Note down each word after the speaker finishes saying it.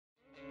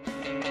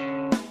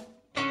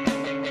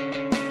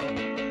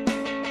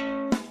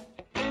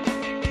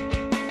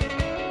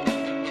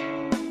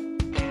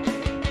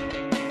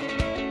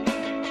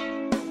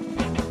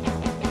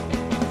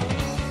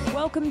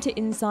to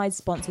Inside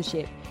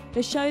Sponsorship,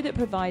 the show that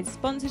provides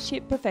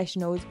sponsorship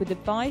professionals with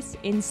advice,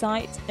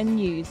 insight, and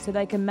news so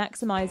they can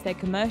maximise their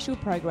commercial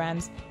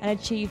programs and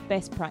achieve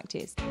best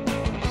practice.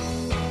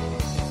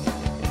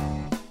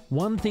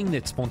 One thing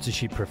that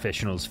sponsorship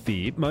professionals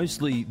fear,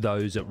 mostly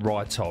those at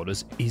rights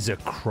holders, is a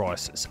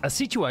crisis. A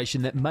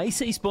situation that may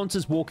see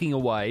sponsors walking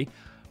away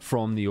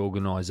from the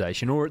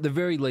organisation, or at the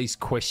very least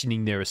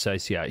questioning their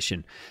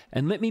association.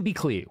 And let me be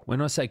clear,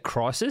 when I say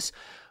crisis,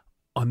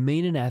 I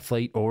mean an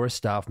athlete or a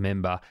staff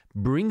member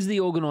brings the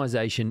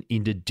organisation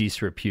into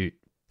disrepute.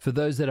 For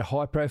those that are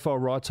high-profile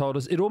rights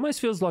holders, it almost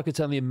feels like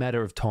it's only a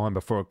matter of time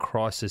before a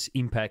crisis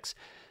impacts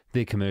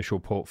their commercial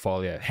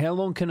portfolio. How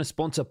long can a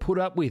sponsor put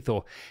up with,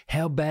 or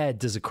how bad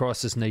does a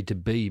crisis need to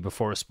be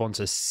before a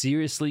sponsor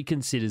seriously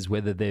considers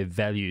whether their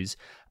values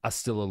are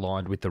still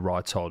aligned with the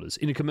rights holders?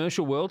 In a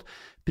commercial world,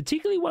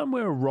 particularly one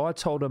where a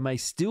rights holder may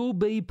still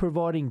be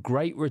providing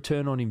great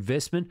return on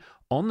investment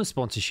on the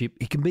sponsorship,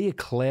 it can be a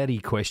cloudy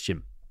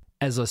question.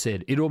 As I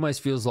said, it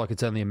almost feels like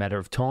it's only a matter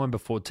of time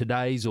before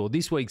today's or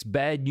this week's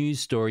bad news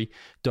story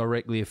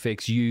directly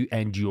affects you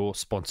and your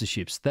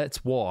sponsorships.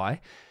 That's why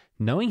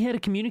knowing how to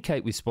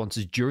communicate with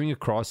sponsors during a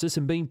crisis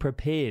and being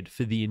prepared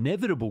for the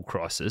inevitable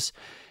crisis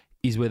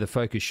is where the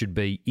focus should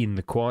be in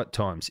the quiet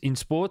times. In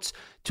sports,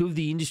 two of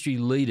the industry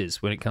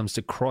leaders when it comes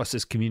to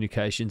crisis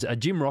communications are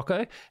Jim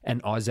Rocco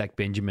and Isaac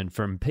Benjamin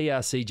from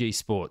PRCG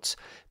Sports.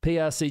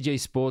 PRCG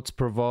Sports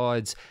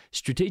provides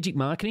strategic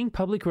marketing,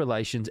 public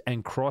relations,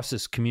 and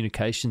crisis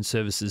communication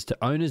services to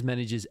owners,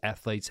 managers,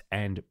 athletes,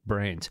 and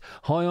brands.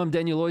 Hi, I'm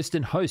Daniel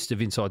Oyston, host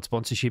of Inside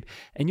Sponsorship,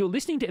 and you're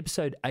listening to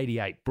episode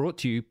 88, brought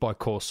to you by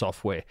Core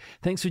Software.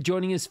 Thanks for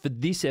joining us for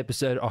this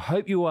episode. I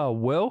hope you are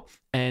well.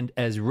 And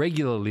as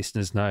regular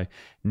listeners know,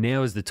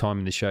 now is the time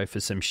in the show for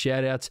some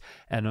shout outs,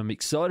 and I'm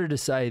excited to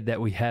say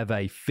that we have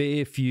a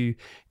fair few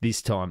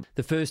this time.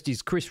 The first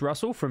is Chris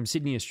Russell from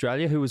Sydney,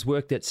 Australia, who has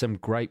worked at some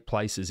great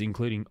places,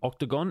 including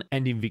Octagon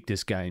and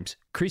Invictus Games.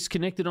 Chris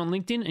connected on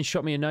LinkedIn and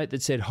shot me a note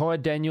that said, "Hi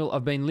Daniel,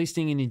 I've been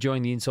listening and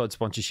enjoying the Inside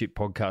Sponsorship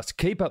podcast.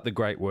 Keep up the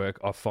great work.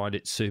 I find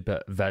it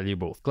super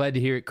valuable." Glad to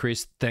hear it,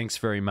 Chris. Thanks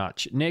very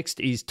much. Next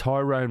is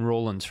Tyrone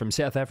Rawlins from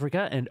South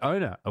Africa and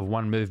owner of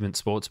One Movement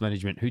Sports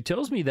Management, who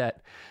tells me that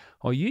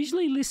I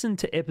usually listen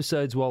to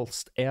episodes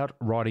whilst out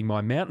riding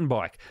my mountain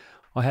bike.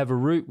 I have a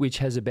route which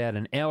has about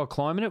an hour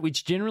climb in it,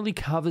 which generally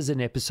covers an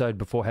episode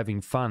before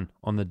having fun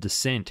on the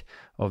descent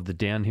of the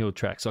downhill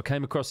tracks. I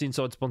came across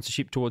Inside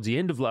Sponsorship towards the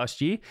end of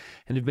last year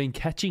and have been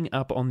catching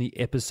up on the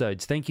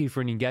episodes. Thank you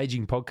for an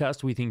engaging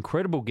podcast with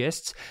incredible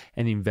guests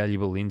and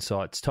invaluable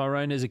insights.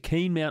 Tyrone, as a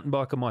keen mountain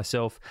biker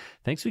myself,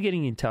 thanks for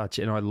getting in touch,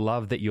 and I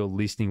love that you're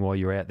listening while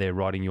you're out there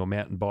riding your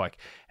mountain bike.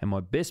 And my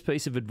best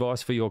piece of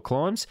advice for your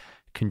climbs,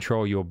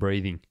 control your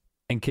breathing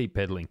and keep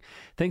pedaling.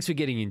 Thanks for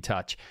getting in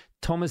touch.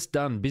 Thomas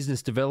Dunn,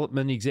 Business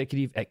Development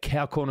Executive at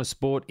Cow Corner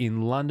Sport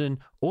in London,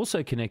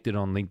 also connected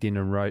on LinkedIn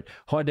and wrote,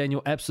 "Hi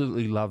Daniel,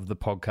 absolutely love the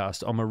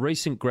podcast. I'm a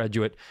recent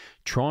graduate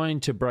trying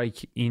to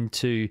break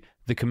into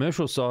the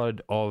commercial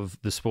side of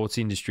the sports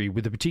industry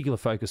with a particular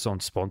focus on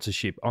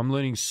sponsorship. I'm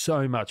learning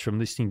so much from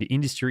listening to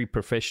industry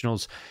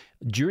professionals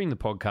during the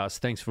podcast.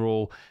 Thanks for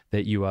all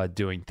that you are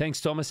doing." Thanks,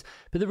 Thomas.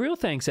 But the real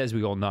thanks, as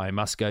we all know,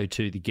 must go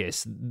to the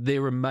guests.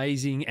 They're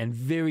amazing and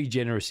very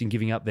generous in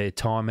giving up their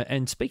time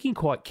and speaking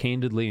quite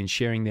candidly and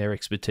sharing their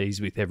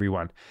expertise with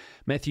everyone.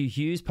 Matthew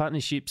Hughes,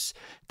 Partnerships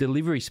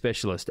Delivery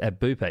Specialist at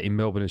Bupa in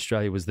Melbourne,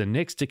 Australia, was the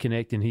next to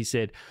connect, and he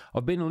said,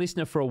 "I've been a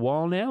listener for a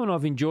while now and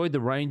I've enjoyed the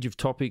range of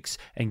topics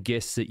and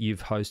guests that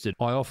you've hosted.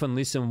 I often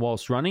listen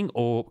whilst running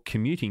or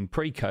commuting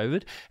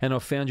pre-COVID, and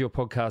I've found your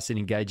podcast an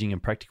engaging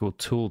and practical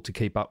tool to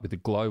keep up with the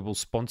global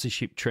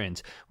sponsorship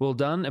trends. Well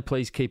done, and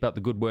please keep up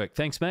the good work."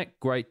 Thanks, Matt.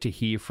 Great to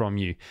hear from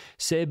you.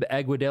 Seb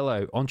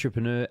Aguadello,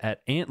 entrepreneur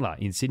at Antler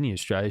in Sydney,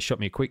 Australia, shot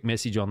me a quick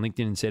message on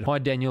LinkedIn and said, "Hi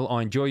Daniel,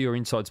 I enjoy your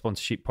Inside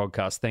Sponsorship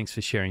podcast. Thanks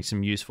for sharing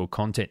some useful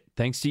content."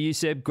 Thanks to you,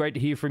 Seb. Great to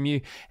hear from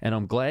you, and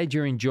I'm glad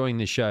you're enjoying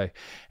the show.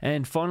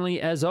 And finally,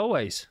 as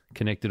always,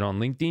 connected on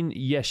LinkedIn,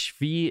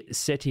 Yashvir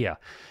Setia.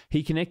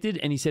 He connected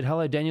and he said,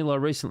 "Hello Daniel, I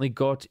recently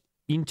got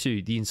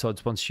into the Inside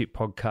Sponsorship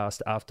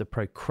podcast after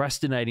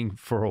procrastinating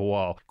for a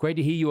while. Great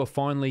to hear you are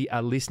finally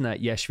a listener,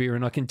 Yashvir,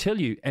 and I can tell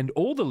you, and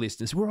all the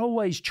listeners, we're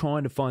always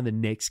trying to find the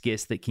next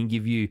guest that can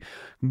give you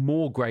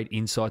more great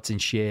insights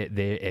and share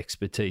their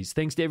expertise.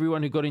 Thanks to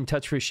everyone who got in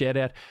touch for a shout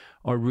out.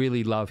 I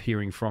really love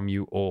hearing from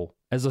you all."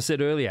 As I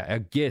said earlier, our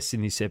guests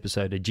in this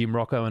episode are Jim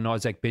Rocco and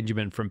Isaac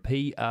Benjamin from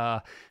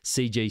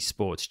PRCG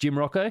Sports. Jim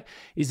Rocco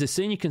is a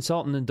senior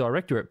consultant and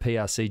director at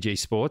PRCG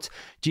Sports.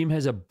 Jim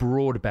has a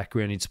broad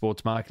background in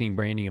sports marketing,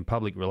 branding and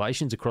public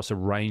relations across a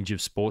range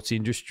of sports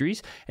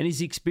industries, and his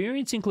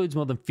experience includes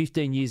more than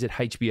 15 years at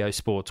HBO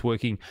Sports,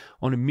 working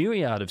on a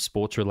myriad of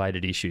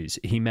sports-related issues.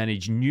 He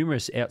managed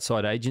numerous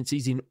outside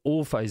agencies in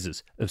all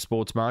phases of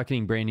sports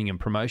marketing, branding and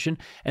promotion,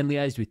 and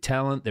liaised with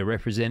talent, their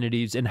representatives,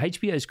 representatives and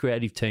HBO's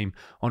creative team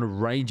on a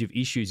range of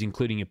issues,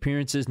 including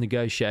appearances,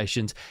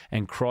 negotiations,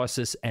 and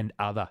crisis and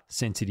other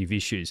sensitive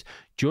issues.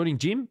 Joining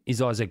Jim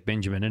is Isaac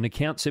Benjamin, an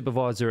account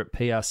supervisor at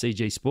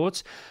PRCG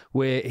Sports,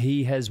 where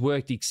he has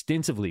worked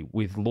extensively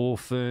with law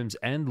firms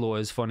and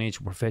lawyers,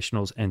 financial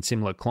professionals, and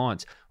similar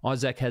clients.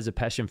 Isaac has a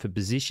passion for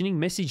positioning,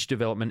 message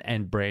development,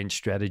 and brand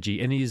strategy,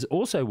 and he has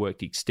also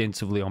worked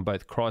extensively on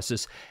both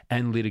crisis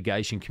and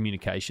litigation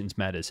communications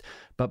matters.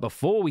 But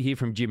before we hear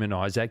from Jim and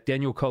Isaac,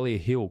 Daniel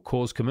Collier-Hill,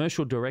 Core's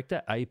Commercial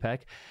Director,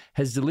 APAC,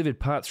 has delivered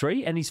part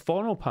 3 and his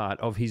final part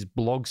of his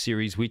blog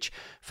series, which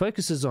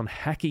focuses on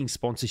hacking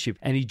sponsorship,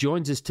 and he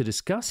joins us to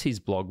discuss his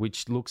blog,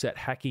 which looks at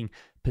hacking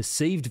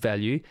perceived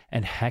value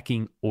and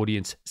hacking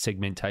audience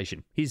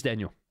segmentation. Here's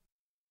Daniel.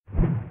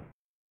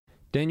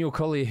 Daniel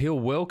Collier-Hill,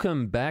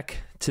 welcome back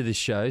to the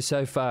show.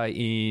 So far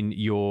in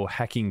your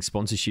hacking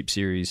sponsorship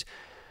series,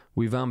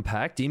 we've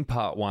unpacked in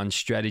part 1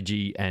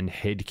 strategy and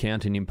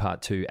headcount, and in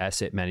part 2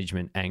 asset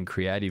management and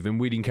creative. And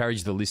we'd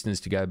encourage the listeners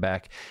to go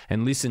back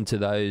and listen to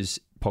those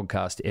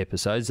podcast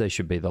episodes. They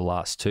should be the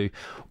last 2,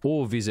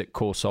 or visit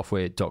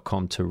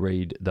coresoftware.com to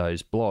read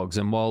those blogs.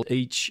 And while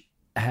each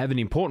have an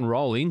important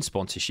role in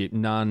sponsorship,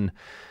 none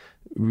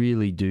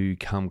really do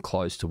come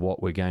close to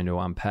what we're going to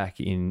unpack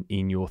in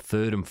your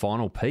third and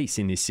final piece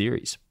in this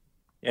series.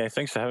 Yeah,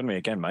 thanks for having me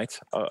again, mate.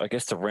 I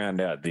guess to round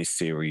out this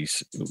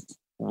series,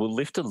 we'll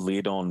lift a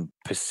lid on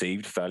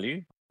perceived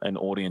value and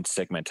audience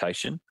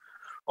segmentation.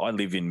 I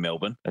live in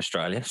Melbourne,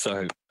 Australia,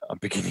 so I'm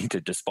beginning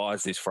to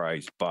despise this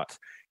phrase, but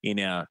in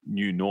our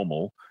new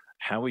normal,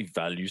 how we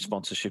value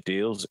sponsorship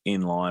deals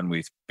in line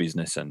with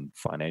business and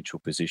financial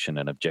position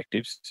and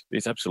objectives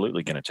is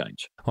absolutely going to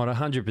change. I'd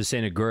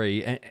 100%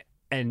 agree.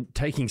 And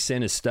taking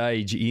centre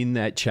stage in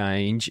that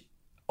change,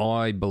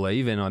 I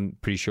believe, and I'm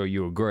pretty sure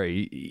you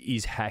agree,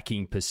 is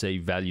hacking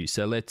perceived value.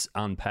 So let's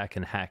unpack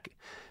and hack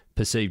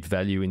perceived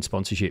value in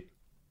sponsorship.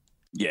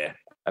 Yeah,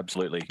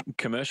 absolutely.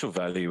 Commercial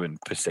value and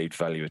perceived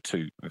value are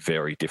two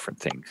very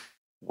different things.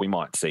 We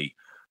might see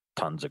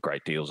tons of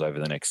great deals over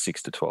the next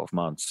 6 to 12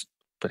 months,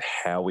 but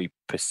how we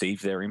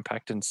perceive their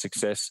impact and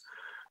success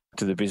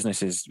to the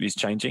business is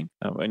changing.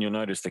 And you'll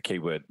notice the key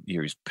word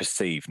here is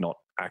perceive, not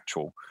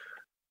actual.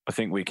 I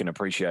think we can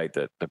appreciate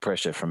that the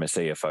pressure from a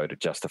CFO to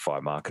justify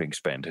marketing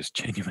spend has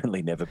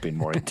genuinely never been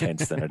more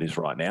intense than it is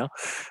right now.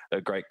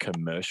 A great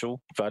commercial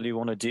value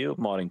on a deal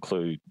might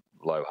include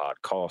low hard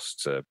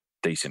costs, a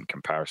decent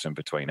comparison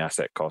between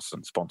asset costs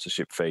and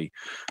sponsorship fee,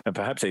 and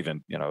perhaps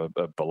even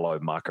a below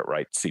market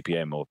rate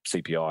CPM or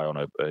CPI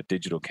on a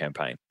digital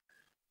campaign.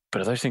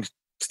 But are those things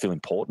still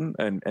important?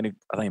 And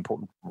are they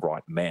important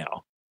right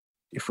now?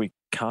 If we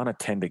can't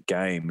attend a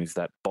game, is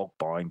that bulk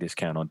buying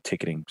discount on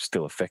ticketing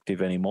still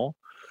effective anymore?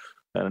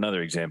 And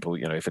another example,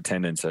 if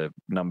attendance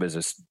numbers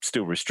are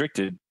still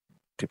restricted,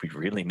 do we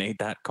really need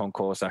that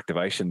concourse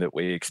activation that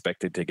we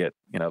expected to get,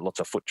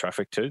 lots of foot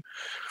traffic to?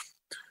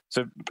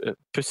 So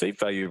perceived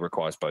value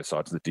requires both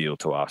sides of the deal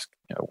to ask,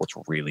 what's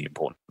really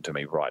important to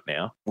me right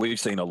now. We've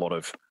seen a lot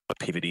of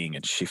pivoting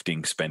and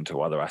shifting spend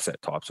to other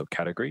asset types or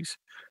categories,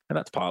 and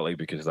that's partly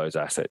because those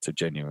assets have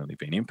genuinely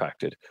been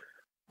impacted.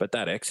 But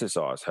that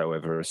exercise,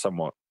 however, is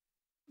somewhat,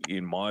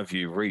 in my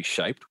view,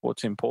 reshaped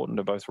what's important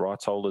to both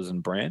rights holders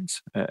and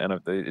brands. And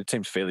it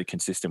seems fairly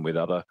consistent with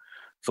other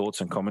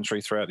thoughts and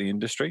commentary throughout the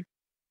industry.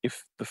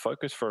 If the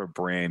focus for a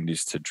brand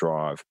is to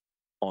drive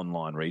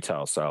online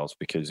retail sales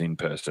because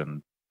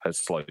in-person has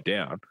slowed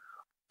down,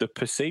 the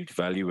perceived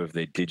value of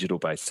their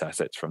digital-based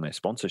assets from their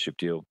sponsorship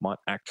deal might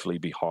actually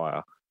be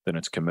higher than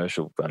its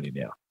commercial value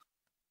now.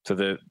 So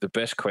the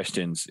best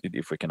questions,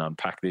 if we can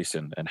unpack this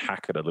and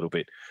hack it a little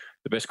bit,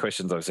 the best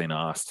questions I've seen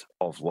asked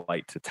of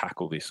late to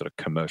tackle this sort of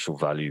commercial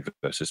value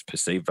versus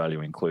perceived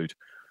value include,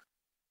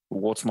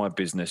 what's my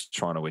business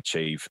trying to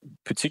achieve,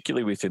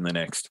 particularly within the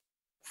next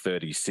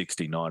 30,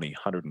 60, 90,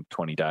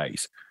 120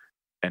 days?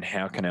 And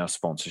how can our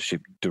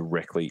sponsorship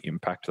directly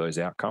impact those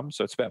outcomes?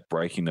 So it's about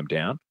breaking them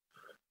down.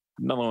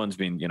 Another one's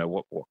been,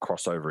 what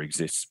crossover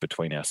exists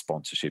between our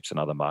sponsorships and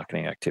other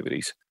marketing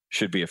activities.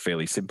 Should be a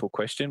fairly simple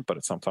question, but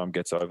it sometimes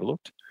gets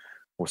overlooked,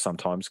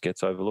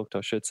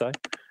 I should say.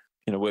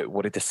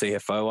 What did the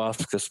CFO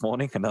ask this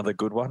morning? Another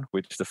good one,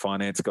 which the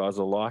finance guys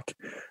will like.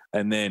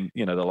 And then,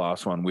 the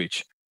last one,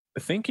 which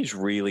I think is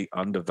really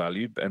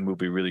undervalued and will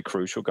be really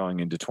crucial going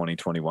into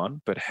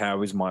 2021, but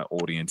how is my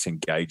audience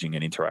engaging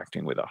and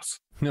interacting with us?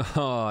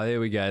 Oh, there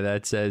we go.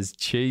 That's as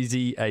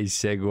cheesy a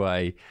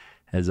segue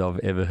as I've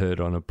ever heard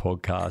on a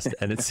podcast.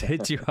 And it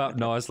sets you up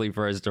nicely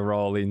for us to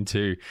roll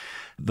into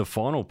the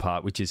final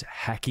part, which is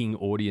hacking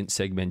audience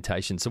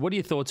segmentation. So what are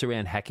your thoughts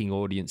around hacking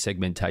audience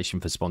segmentation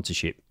for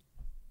sponsorship?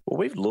 Well,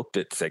 we've looked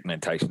at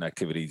segmentation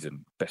activities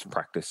and best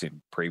practice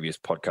in previous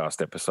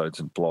podcast episodes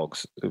and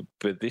blogs,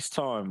 but this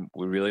time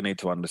we really need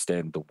to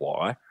understand the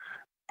why.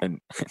 And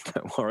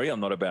don't worry,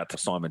 I'm not about to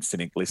Simon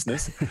Sinek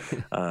listeners.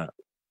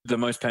 The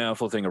most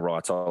powerful thing a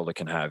rights holder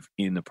can have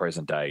in the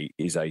present day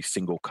is a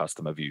single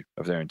customer view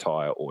of their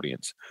entire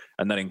audience.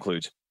 And that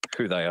includes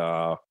who they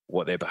are,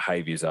 what their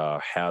behaviors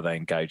are, how they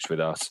engaged with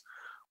us,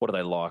 what do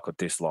they like or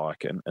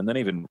dislike, and then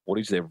even what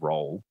is their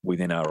role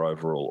within our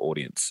overall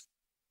audience.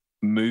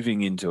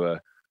 Moving into a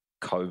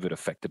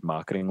COVID-affected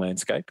marketing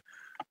landscape,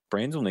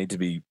 brands will need to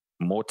be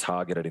more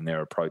targeted in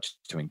their approach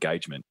to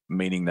engagement,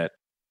 meaning that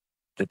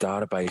the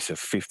database of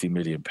 50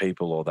 million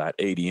people or that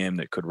EDM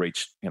that could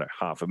reach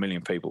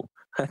 500,000 people,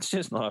 that's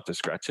just not up to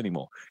scratch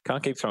anymore.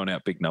 Can't keep throwing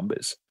out big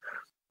numbers.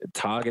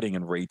 Targeting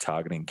and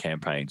retargeting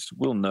campaigns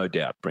will no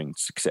doubt bring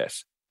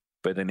success,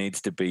 but there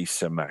needs to be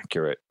some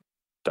accurate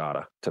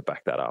data to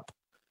back that up.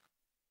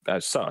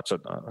 As such,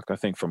 I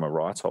think from a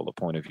rights holder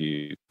point of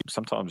view,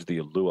 sometimes the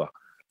allure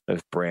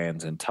of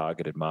brands and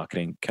targeted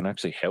marketing can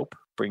actually help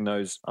bring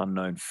those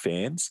unknown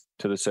fans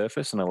to the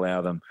surface and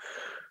allow them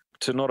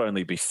to not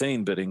only be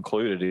seen, but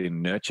included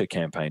in nurture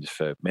campaigns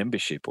for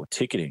membership or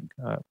ticketing.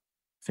 I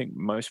think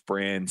most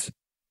brands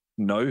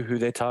know who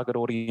their target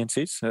audience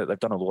is. They've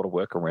done a lot of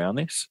work around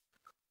this.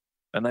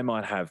 And they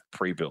might have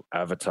pre-built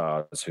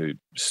avatars who,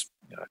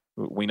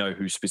 we know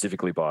who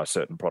specifically buy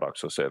certain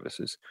products or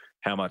services,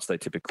 how much they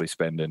typically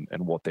spend and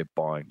what their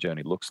buying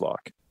journey looks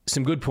like.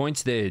 Some good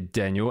points there,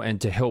 Daniel. And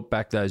to help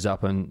back those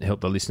up and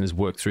help the listeners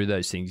work through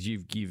those things,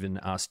 you've given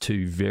us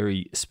 2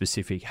 very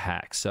specific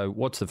hacks. So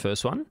what's the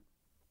first one?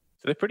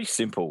 So they're pretty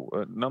simple.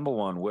 Number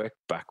one, work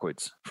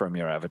backwards from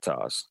your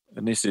avatars.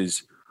 And this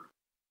is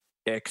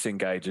X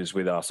engages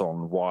with us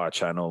on Y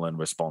channel and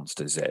responds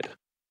to Z.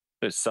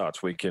 As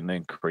such, we can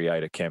then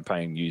create a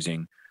campaign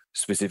using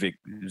specific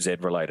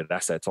Z-related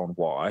assets on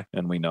Y,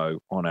 and we know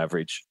on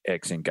average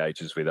X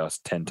engages with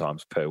us 10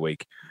 times per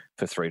week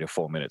for 3 to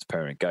 4 minutes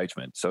per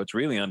engagement. So it's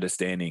really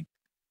understanding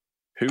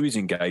who is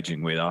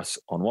engaging with us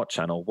on what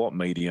channel, what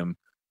medium,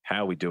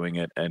 how are we doing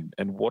it, and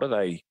what do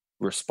they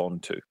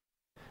respond to.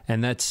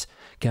 And that's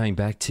going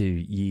back to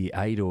year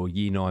 8 or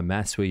year 9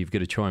 maths, where you've got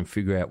to try and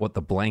figure out what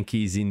the blank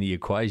is in the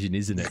equation,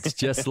 isn't it? It's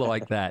just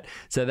like that.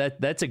 So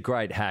that's a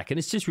great hack. And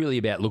it's just really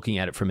about looking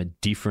at it from a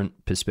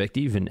different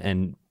perspective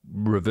and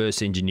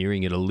reverse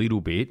engineering it a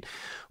little bit.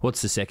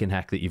 What's the second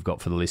hack that you've got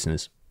for the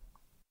listeners?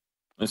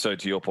 And so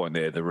to your point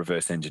there, the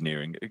reverse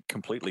engineering,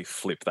 completely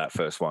flip that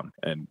first one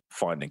and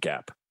find a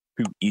gap.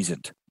 Who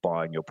isn't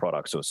buying your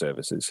products or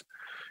services?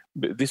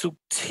 This will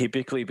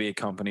typically be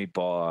accompanied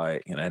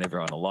by, and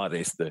everyone will like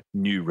this, the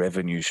new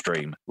revenue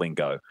stream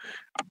lingo,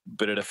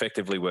 but it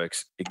effectively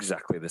works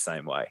exactly the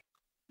same way.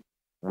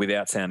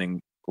 Without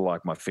sounding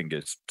like my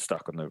fingers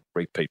stuck on the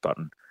repeat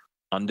button,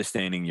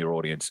 understanding your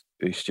audience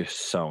is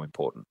just so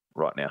important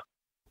right now.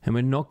 And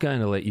we're not going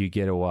to let you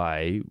get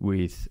away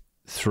with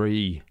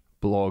 3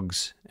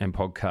 blogs and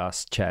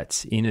podcast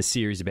chats in a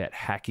series about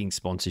hacking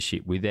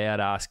sponsorship without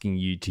asking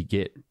you to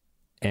get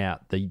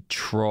out the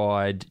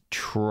tried,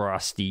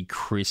 trusty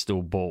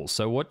crystal ball.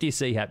 So what do you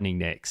see happening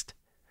next?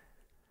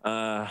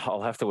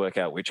 I'll have to work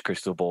out which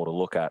crystal ball to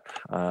look at.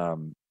 I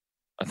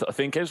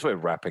think as we're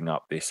wrapping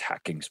up this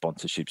hacking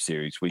sponsorship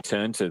series, we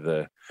turn to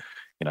the,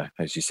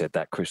 as you said,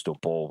 that crystal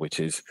ball,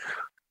 which is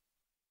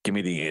give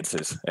me the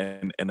answers.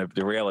 And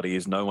the reality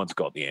is no one's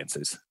got the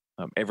answers.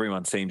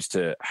 Everyone seems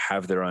to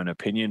have their own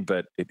opinion,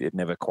 but it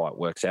never quite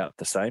works out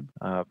the same.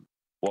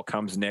 What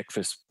comes next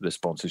for the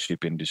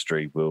sponsorship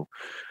industry will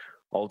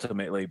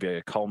ultimately be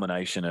a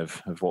culmination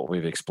of what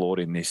we've explored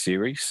in this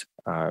series.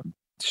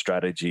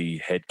 Strategy,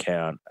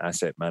 headcount,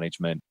 asset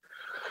management,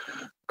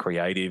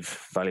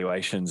 creative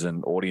valuations,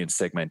 and audience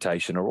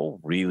segmentation are all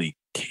really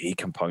key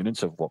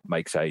components of what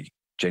makes a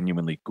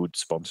genuinely good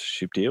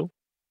sponsorship deal.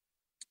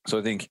 So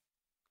I think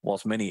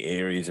whilst many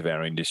areas of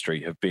our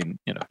industry have been,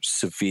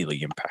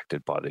 severely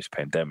impacted by this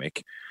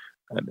pandemic,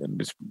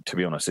 and to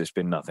be honest, it's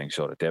been nothing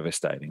short of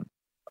devastating.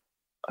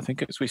 I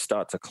think as we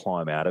start to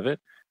climb out of it,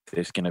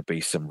 there's going to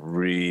be some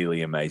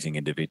really amazing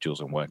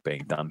individuals and work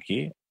being done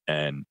here,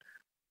 and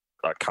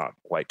I can't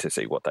wait to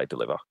see what they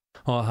deliver.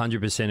 Oh,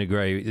 100%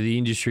 agree. The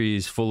industry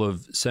is full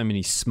of so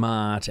many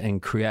smart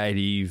and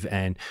creative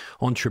and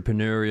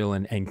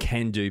entrepreneurial and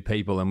can-do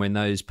people, and when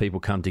those people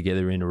come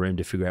together in a room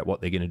to figure out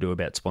what they're going to do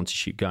about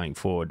sponsorship going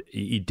forward,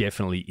 it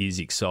definitely is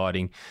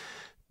exciting.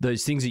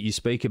 Those things that you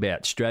speak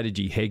about,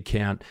 strategy,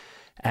 headcount,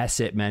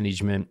 asset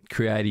management,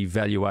 creative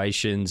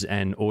valuations,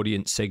 and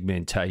audience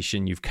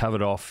segmentation, you've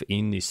covered off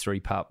in this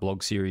 3-part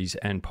blog series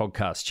and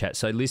podcast chat.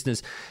 So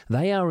listeners,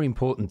 they are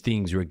important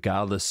things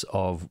regardless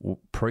of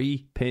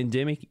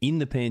pre-pandemic, in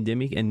the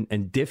pandemic,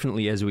 and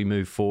definitely as we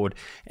move forward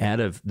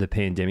out of the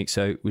pandemic.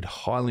 So we'd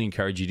highly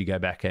encourage you to go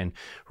back and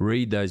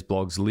read those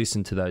blogs,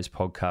 listen to those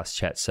podcast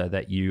chats so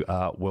that you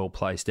are well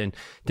placed. And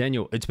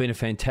Daniel, it's been a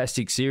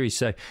fantastic series.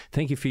 So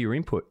thank you for your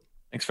input.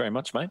 Thanks very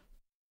much, mate.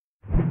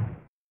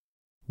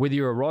 Whether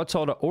you're a rights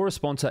holder or a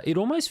sponsor, it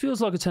almost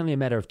feels like it's only a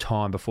matter of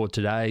time before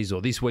today's or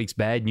this week's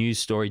bad news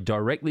story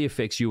directly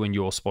affects you and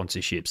your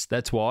sponsorships.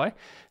 That's why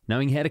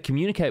knowing how to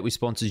communicate with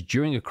sponsors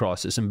during a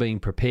crisis and being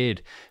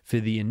prepared for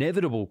the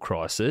inevitable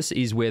crisis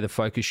is where the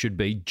focus should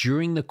be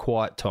during the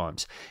quiet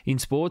times. In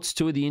sports,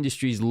 2 of the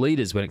industry's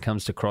leaders when it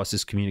comes to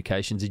crisis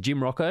communications are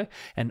Jim Rocco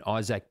and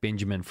Isaac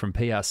Benjamin from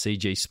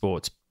PRCG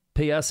Sports.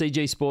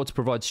 PRCG Sports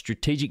provides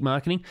strategic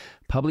marketing,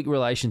 public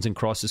relations and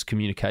crisis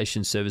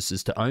communication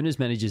services to owners,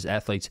 managers,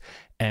 athletes,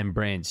 and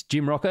brands.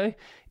 Jim Rocco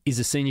is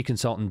a senior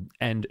consultant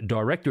and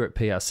director at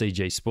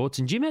PRCG Sports,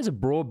 and Jim has a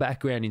broad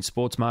background in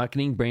sports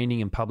marketing,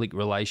 branding, and public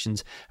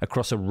relations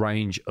across a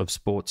range of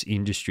sports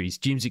industries.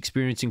 Jim's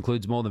experience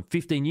includes more than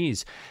 15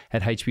 years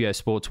at HBO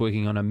Sports,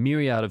 working on a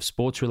myriad of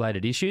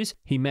sports-related issues.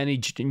 He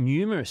managed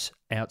numerous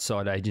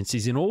outside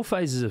agencies in all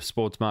phases of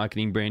sports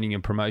marketing, branding,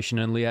 and promotion,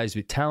 and liaised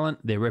with talent,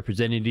 their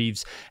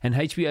representatives, and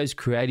HBO's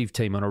creative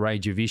team on a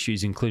range of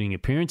issues, including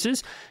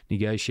appearances,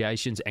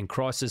 negotiations, and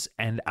crisis,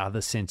 and other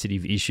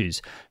sensitive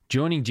issues.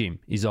 Joining Jim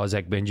is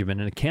Isaac Benjamin,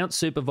 an account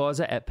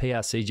supervisor at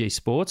PRCG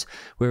Sports,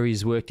 where he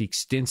has worked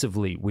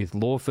extensively with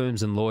law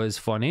firms and lawyers,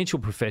 financial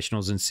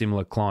professionals, and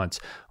similar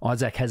clients.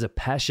 Isaac has a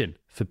passion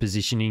for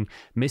positioning,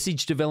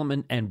 message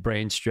development, and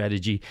brand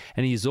strategy,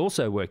 and he has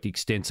also worked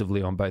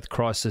extensively on both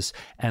crisis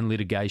and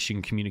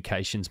litigation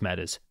communications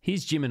matters.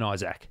 Here's Jim and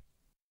Isaac.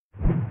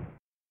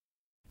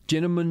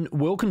 Gentlemen,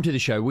 welcome to the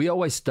show. We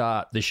always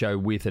start the show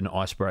with an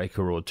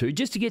icebreaker or two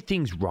just to get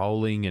things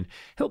rolling and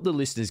help the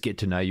listeners get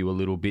to know you a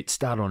little bit,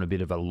 start on a bit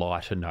of a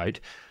lighter note.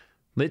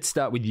 Let's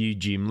start with you,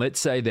 Jim. Let's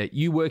say that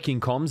you work in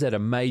comms at a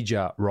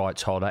major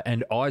rights holder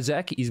and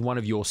Isaac is one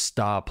of your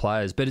star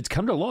players, but it's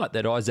come to light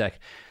that Isaac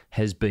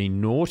has been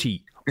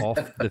naughty off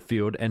the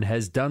field and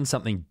has done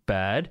something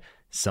bad,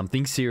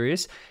 something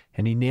serious,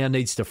 and he now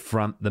needs to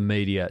front the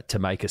media to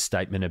make a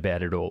statement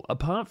about it all.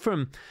 Apart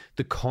from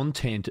the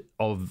content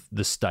of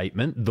the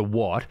statement, the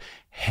what,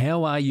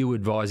 how are you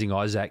advising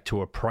Isaac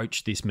to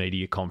approach this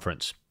media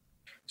conference?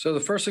 So the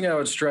first thing I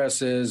would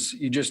stress is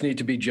you just need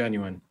to be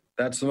genuine.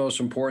 That's the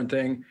most important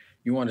thing.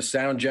 You want to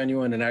sound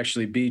genuine and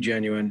actually be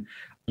genuine.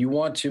 You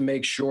want to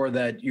make sure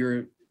that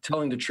you're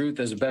telling the truth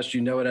as best you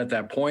know it at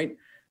that point.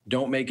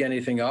 Don't make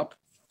anything up,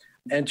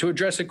 and to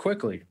address it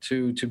quickly,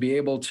 to be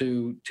able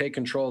to take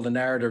control of the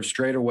narrative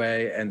straight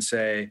away and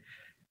say,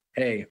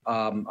 hey,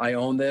 I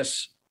own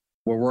this.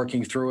 We're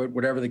working through it,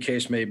 whatever the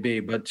case may be.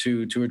 But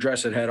to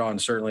address it head on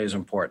certainly is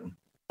important.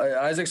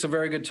 Isaac's a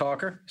very good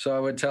talker, so I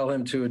would tell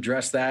him to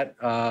address that,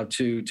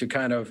 to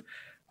kind of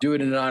do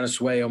it in an honest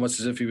way,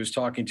 almost as if he was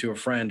talking to a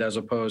friend as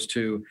opposed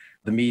to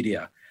the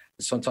media.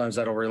 Sometimes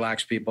that'll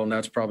relax people, and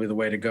that's probably the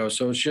way to go.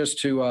 So it's just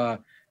to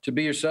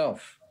be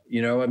yourself.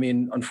 You know, I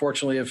mean,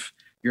 unfortunately, if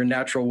your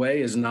natural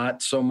way is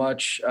not so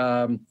much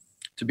to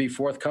be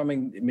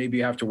forthcoming, maybe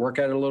you have to work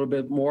at it a little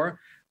bit more.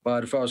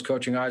 But if I was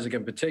coaching Isaac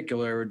in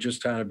particular, it would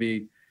just kind of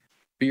be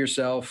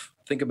yourself,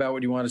 think about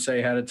what you want to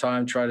say ahead of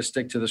time, try to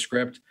stick to the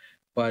script,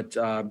 but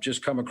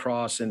just come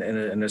across in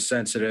a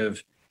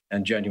sensitive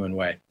and genuine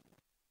way.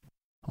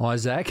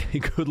 Isaac,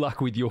 good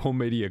luck with your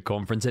media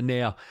conference. And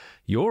now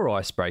your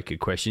icebreaker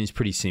question is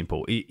pretty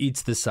simple.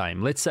 It's the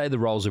same. Let's say the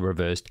roles are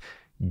reversed.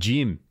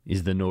 Jim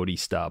is the naughty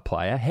star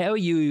player. How are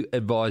you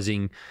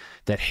advising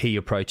that he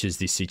approaches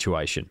this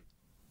situation?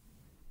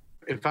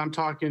 If I'm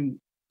talking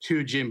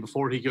to Jim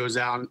before he goes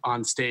out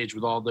on stage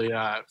with all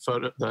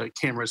the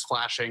cameras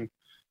flashing,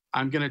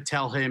 I'm going to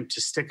tell him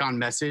to stick on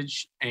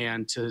message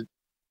and to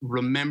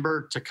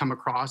remember to come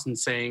across and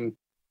saying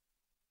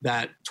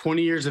that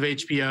 20 years of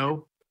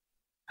HBO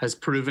has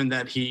proven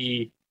that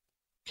he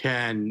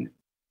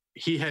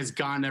has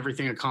gotten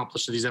everything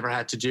accomplished that he's ever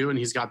had to do, and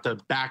he's got the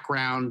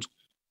background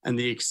and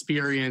the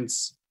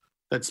experience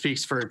that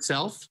speaks for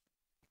itself.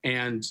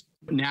 And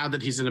now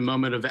that he's in a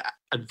moment of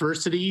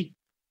adversity,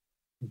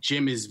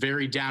 Jim is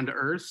very down to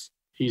earth.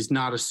 He's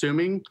not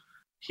assuming.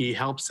 He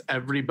helps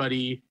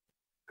everybody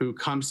who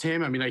comes to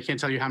him. I mean, I can't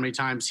tell you how many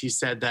times he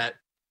said that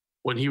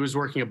when he was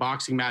working a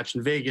boxing match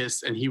in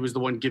Vegas and he was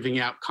the one giving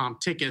out comp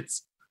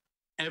tickets,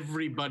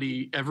 every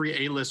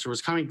A-lister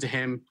was coming to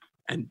him,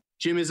 and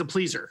Jim is a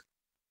pleaser.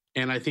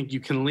 And I think you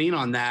can lean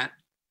on that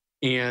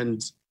and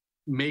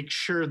make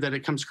sure that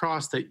it comes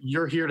across that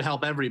you're here to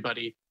help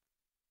everybody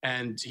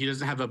and he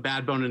doesn't have a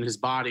bad bone in his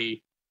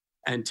body,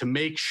 and to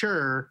make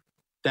sure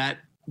that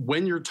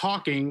when you're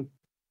talking,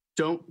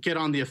 don't get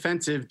on the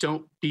offensive,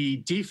 don't be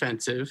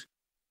defensive,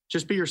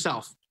 just be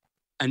yourself.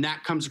 And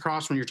that comes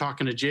across when you're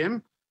talking to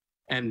Jim,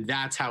 and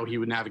that's how he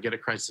would navigate a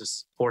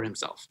crisis for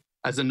himself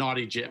as a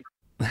naughty Jim.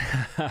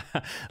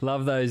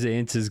 Love those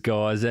answers,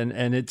 guys.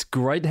 And it's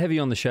great to have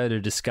you on the show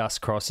to discuss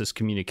crisis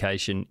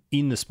communication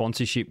in the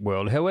sponsorship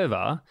world.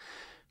 However,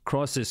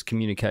 crisis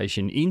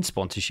communication in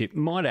sponsorship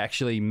might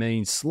actually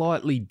mean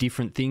slightly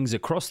different things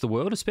across the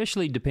world,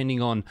 especially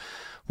depending on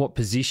what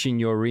position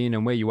you're in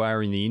and where you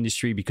are in the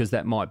industry, because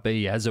that might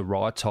be as a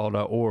rights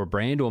holder or a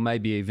brand or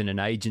maybe even an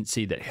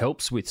agency that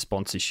helps with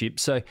sponsorship.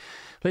 So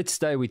let's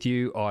stay with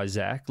you,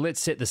 Isaac. Let's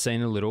set the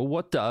scene a little.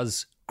 What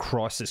does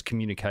crisis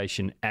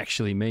communication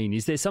actually mean?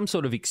 Is there some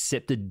sort of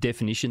accepted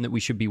definition that we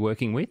should be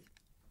working with?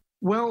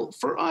 Well,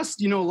 for us,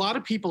 a lot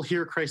of people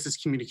hear crisis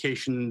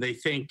communication and they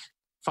think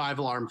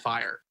 5-alarm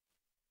fire.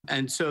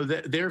 And so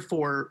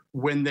therefore,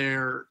 when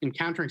they're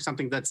encountering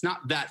something that's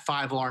not that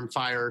 5-alarm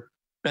fire,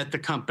 bet the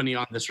company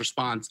on this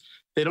response,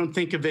 they don't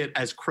think of it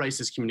as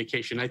crisis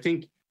communication. I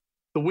think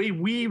the way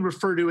we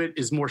refer to it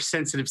is more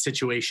sensitive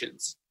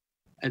situations.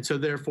 And so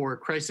therefore,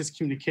 crisis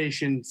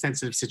communication,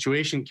 sensitive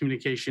situation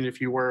communication,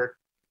 if you were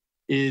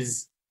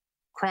is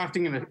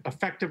crafting an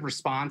effective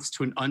response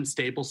to an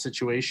unstable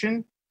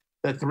situation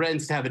that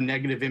threatens to have a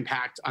negative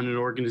impact on an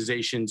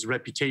organization's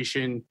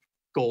reputation,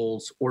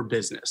 goals, or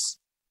business.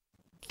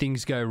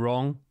 Things go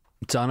wrong.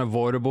 It's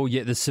unavoidable,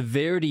 yet the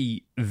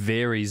severity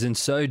varies, and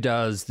so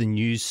does the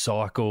news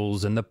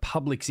cycles and the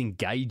public's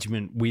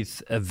engagement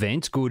with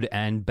events, good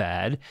and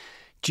bad.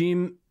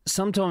 Jim,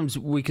 sometimes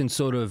we can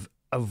sort of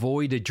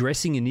avoid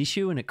addressing an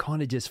issue and it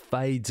kind of just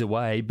fades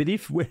away. But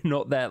if we're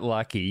not that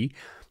lucky,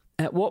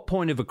 at what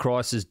point of a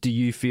crisis do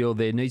you feel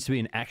there needs to be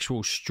an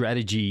actual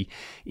strategy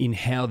in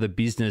how the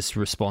business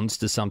responds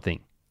to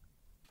something?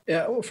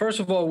 Yeah, well, first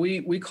of all,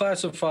 we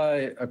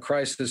classify a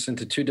crisis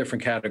into two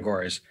different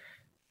categories.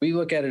 We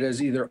look at it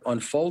as either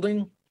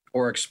unfolding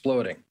or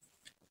exploding.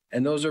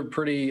 And those are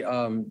pretty,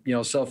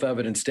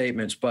 self-evident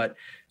statements. But,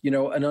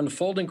 an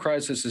unfolding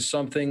crisis is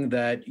something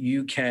that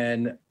you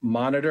can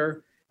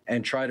monitor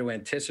and try to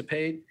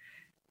anticipate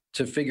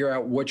to figure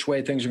out which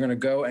way things are going to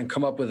go and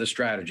come up with a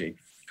strategy.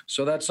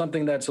 So that's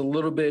something that's a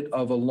little bit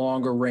of a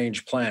longer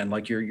range plan.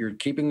 Like you're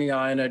keeping the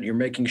eye on it, you're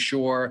making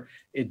sure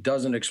it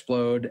doesn't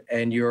explode,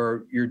 and you're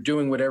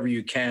doing whatever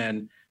you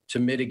can to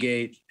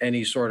mitigate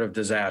any sort of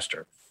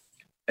disaster.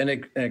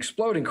 An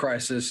exploding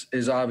crisis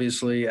is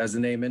obviously, as the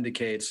name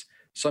indicates,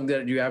 something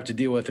that you have to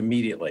deal with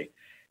immediately.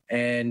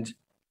 And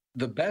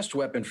the best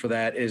weapon for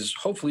that is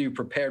hopefully you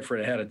prepared for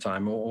it ahead of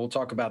time. We'll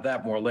talk about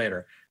that more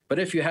later. But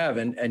if you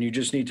haven't, and you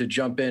just need to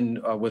jump in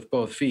with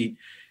both feet,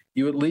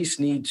 you at least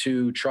need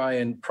to try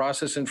and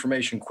process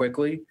information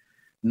quickly,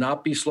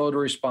 not be slow to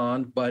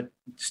respond, but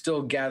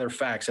still gather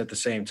facts at the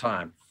same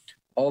time.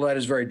 All that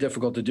is very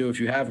difficult to do if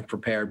you haven't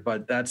prepared,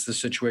 but that's the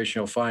situation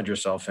you'll find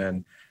yourself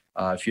in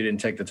if you didn't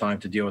take the time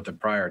to deal with it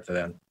prior to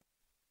then.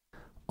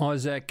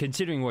 Isaac,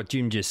 considering what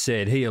Jim just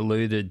said, he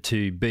alluded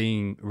to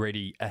being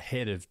ready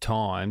ahead of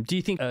time. Do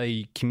you think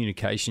a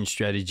communication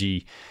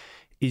strategy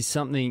is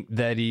something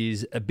that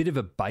is a bit of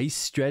a base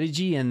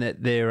strategy, and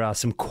that there are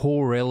some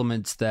core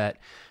elements that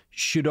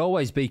should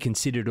always be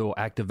considered or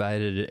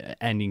activated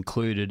and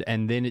included,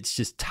 and then it's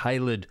just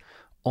tailored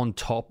on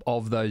top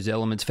of those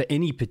elements for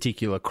any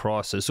particular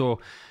crisis? Or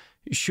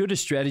should a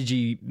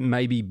strategy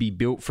maybe be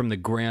built from the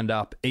ground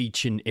up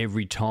each and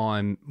every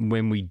time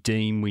when we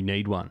deem we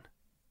need one?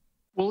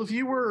 Well, if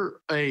you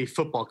were a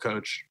football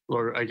coach,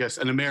 or I guess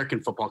an American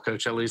football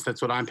coach, at least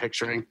that's what I'm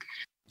picturing,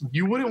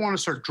 you wouldn't want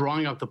to start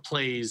drawing up the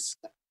plays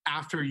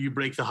after you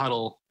break the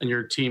huddle and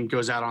your team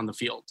goes out on the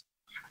field.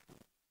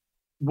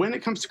 When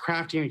it comes to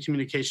crafting a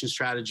communication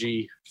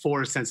strategy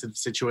for a sensitive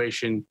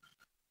situation,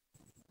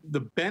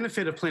 the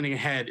benefit of planning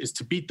ahead is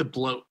to beat the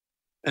bloat.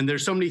 And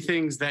there's so many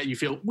things that you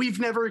feel, we've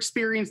never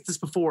experienced this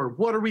before.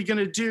 What are we going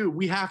to do?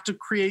 We have to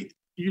create,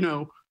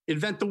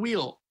 invent the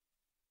wheel.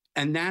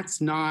 And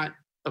that's not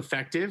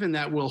effective, and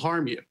that will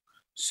harm you.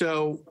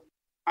 So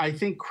I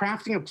think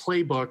crafting a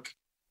playbook,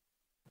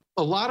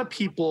 a lot of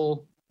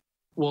people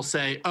will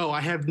say, oh, I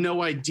have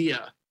no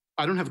idea.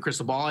 I don't have a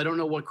crystal ball. I don't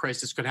know what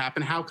crisis could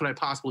happen. How could I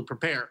possibly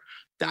prepare?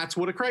 That's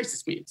what a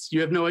crisis means.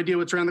 You have no idea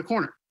what's around the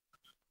corner.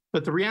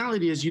 But the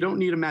reality is you don't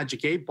need a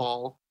magic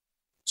 8-ball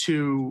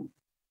to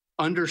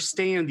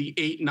understand the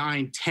 8,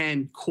 9,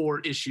 10 core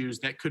issues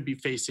that could be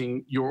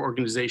facing your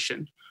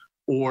organization,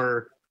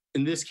 or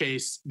in this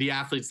case, the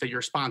athletes that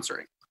you're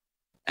sponsoring.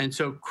 And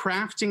so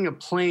crafting a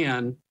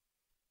plan,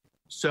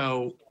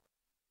 so,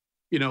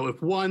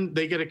 if 1,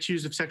 they get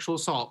accused of sexual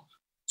assault,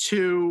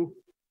 2,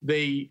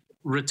 they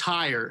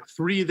retire,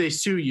 3, they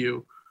sue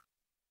you.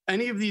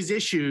 Any of these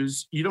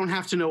issues, you don't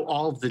have to know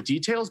all of the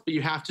details, but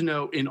you have to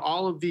know in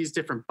all of these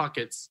different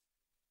buckets,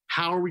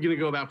 how are we going to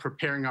go about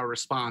preparing our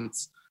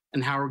response,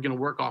 and how are we going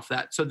to work off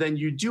that? So then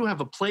you do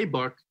have a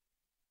playbook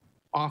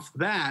off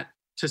that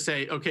to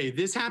say, okay,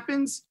 this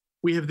happens,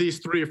 we have these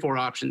 3 or 4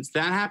 options.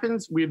 That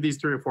happens, we have these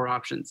 3 or 4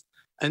 options.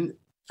 And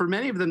for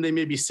many of them, they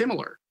may be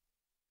similar,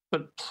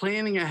 but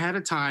planning ahead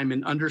of time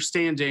and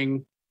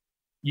understanding,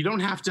 you don't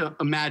have to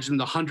imagine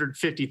the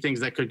 150 things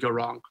that could go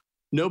wrong.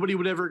 Nobody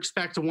would ever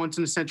expect a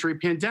once-in-a-century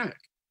pandemic.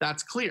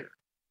 That's clear.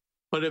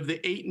 But of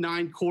the 8,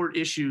 9 core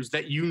issues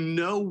that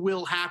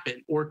will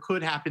happen or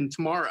could happen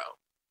tomorrow,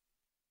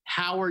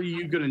 how are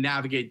you going to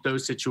navigate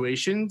those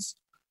situations?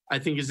 I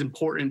think is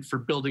important for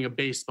building a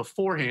base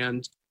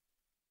beforehand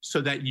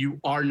so that you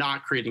are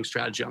not creating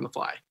strategy on the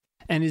fly.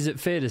 And is it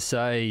fair to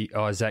say,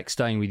 Isaac,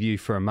 staying with you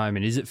for a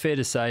moment, is it fair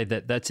to say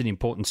that that's an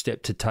important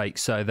step to take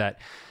so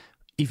that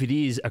if it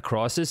is a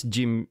crisis,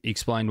 Jim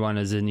explained one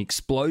as an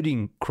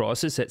exploding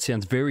crisis, that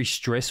sounds very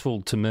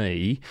stressful to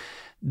me,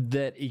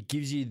 that it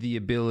gives you the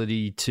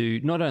ability to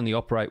not only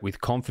operate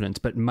with confidence,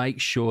 but make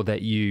sure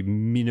that you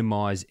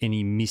minimize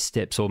any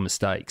missteps or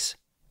mistakes?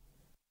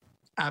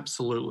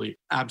 Absolutely.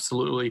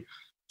 Absolutely.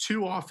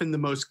 Too often the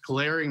most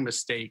glaring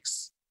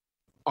mistakes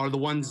are the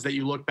ones that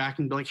you look back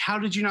and be like, how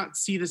did you not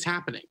see this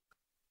happening?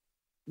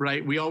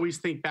 Right? We always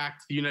think back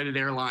to the United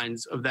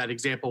Airlines of that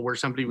example where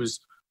somebody was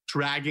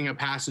dragging a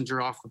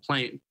passenger off the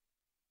plane.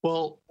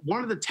 Well,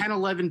 one of the 10,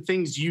 11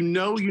 things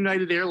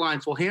United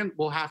Airlines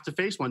will have to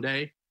face one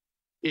day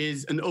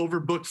is an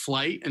overbooked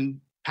flight and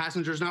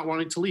passengers not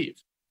wanting to leave,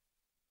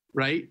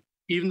 right?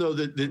 even though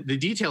the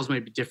details may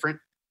be different,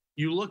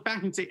 you look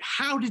back and say,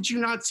 how did you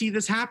not see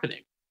this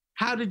happening?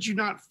 How did you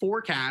not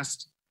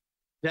forecast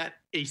that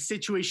a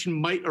situation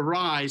might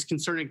arise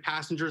concerning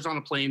passengers on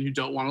a plane who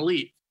don't want to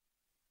leave?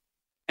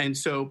 And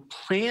so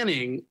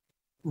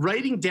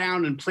writing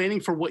down and planning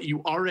for what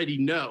you already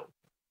know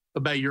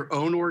about your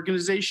own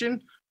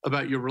organization,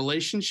 about your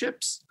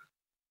relationships,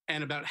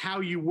 and about how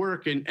you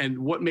work and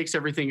what makes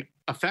everything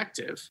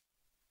effective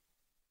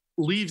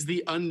leaves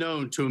the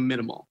unknown to a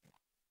minimal.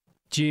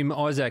 Jim,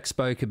 Isaac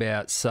spoke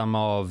about some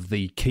of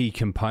the key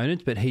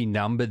components, but he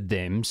numbered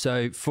them.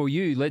 So for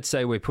you, let's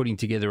say we're putting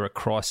together a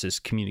crisis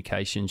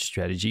communication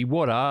strategy.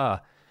 What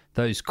are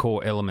those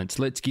core elements?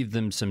 Let's give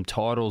them some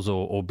titles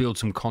or build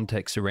some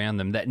context around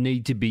them that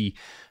need to be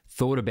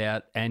thought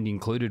about and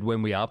included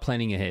when we are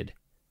planning ahead.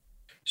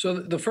 So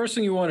the first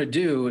thing you want to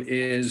do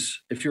is,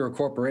 if you're a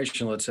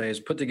corporation, let's say, is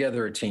put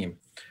together a team.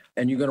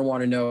 And you're going to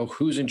want to know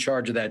who's in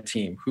charge of that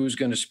team, who's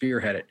going to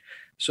spearhead it.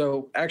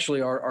 So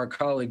actually, our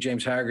colleague,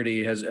 James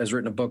Haggerty, has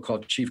written a book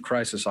called Chief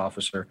Crisis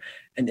Officer.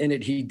 And in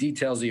it, he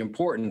details the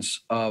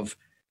importance of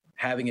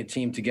having a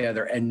team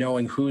together and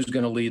knowing who's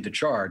going to lead the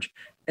charge.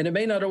 And it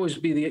may not always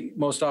be the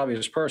most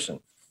obvious person.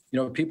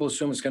 People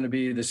assume it's going to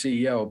be the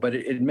CEO, but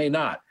it may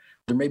not.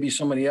 There may be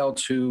somebody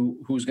else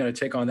who's going to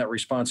take on that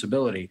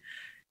responsibility.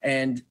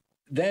 And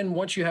then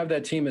once you have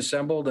that team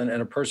assembled and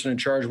a person in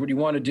charge, what you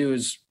want to do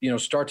is,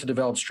 start to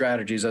develop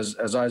strategies,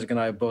 as Isaac and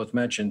I have both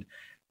mentioned,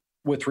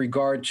 with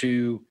regard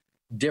to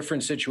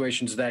different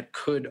situations that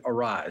could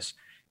arise.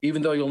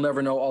 Even though you'll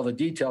never know all the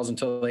details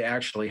until they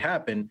actually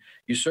happen,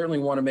 you certainly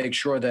want to make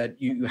sure that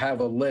you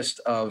have a list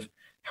of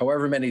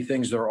however many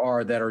things there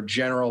are that are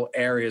general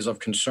areas of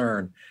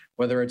concern,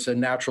 whether it's a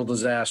natural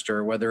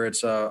disaster, whether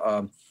it's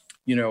an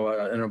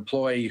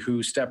employee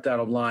who stepped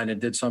out of line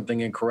and did something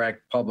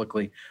incorrect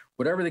publicly.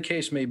 Whatever the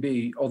case may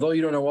be, although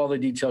you don't know all the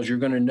details, you're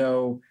going to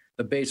know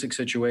the basic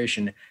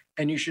situation.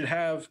 And you should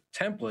have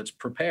templates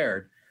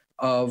prepared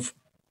of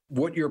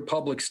what your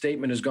public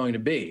statement is going to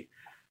be,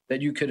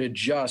 that you could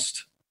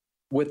adjust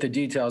with the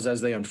details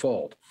as they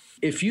unfold.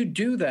 If you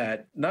do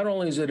that, not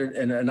only is it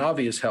an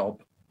obvious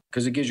help,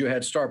 because it gives you a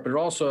head start, but it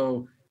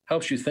also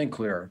helps you think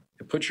clearer.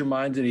 It puts your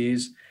mind at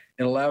ease.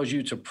 It allows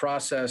you to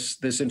process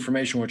this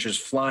information, which is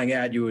flying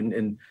at you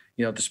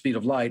at the speed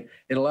of light.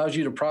 It allows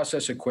you to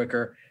process it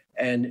quicker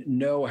and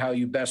know how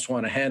you best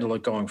want to handle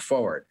it going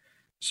forward.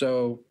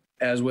 So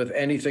as with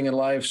anything in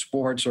life,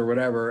 sports or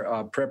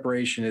whatever,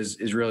 preparation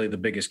is really the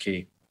biggest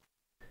key.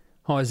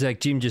 Isaac,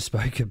 Jim just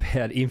spoke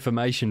about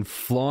information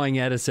flying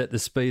at us at the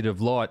speed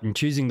of light, and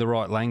choosing the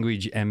right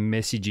language and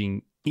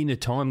messaging in a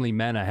timely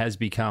manner has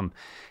become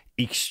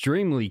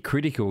extremely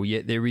critical,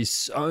 yet there is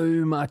so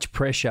much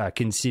pressure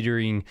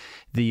considering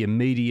the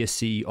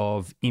immediacy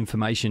of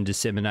information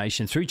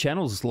dissemination through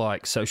channels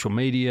like social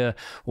media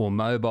or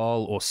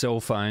mobile or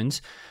cell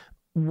phones.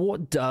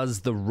 What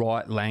does the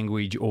right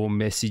language or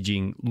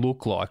messaging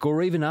look like?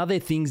 Or even are there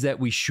things that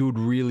we should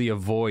really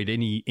avoid,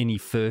 any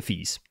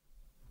furphies?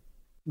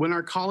 When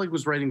our colleague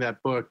was writing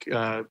that book,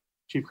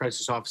 Chief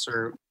Crisis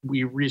Officer,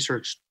 we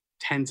researched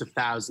tens of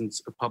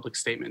thousands of public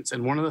statements.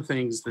 And one of the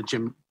things that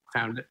Jim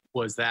found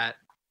was that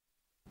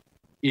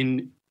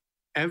in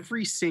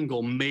every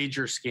single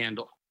major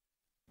scandal,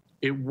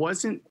 it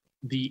wasn't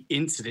the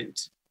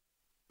incident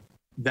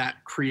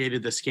that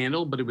created the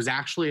scandal, but it was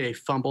actually a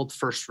fumbled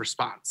first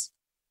response.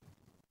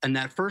 And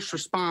that first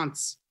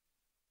response,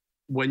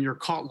 when you're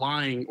caught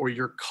lying or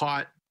you're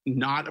caught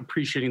not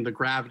appreciating the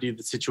gravity of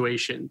the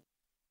situation,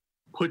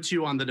 puts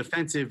you on the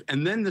defensive.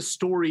 And then the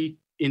story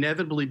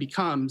inevitably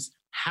becomes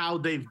how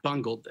they've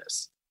bungled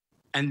this.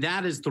 And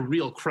that is the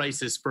real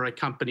crisis for a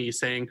company,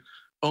 saying,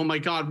 oh my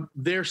God,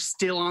 they're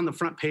still on the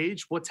front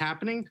page. What's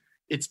happening?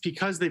 It's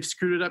because they've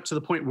screwed it up to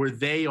the point where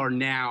they are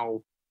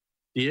now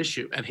the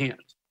issue at hand.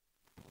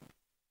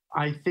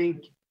 I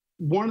think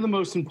one of the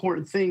most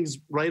important things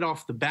right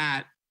off the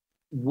bat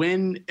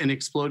when an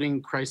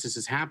exploding crisis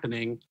is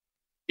happening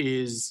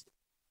is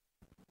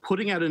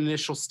putting out an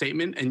initial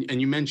statement. And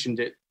you mentioned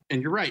it,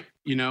 and you're right.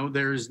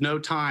 There's no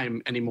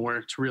time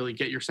anymore to really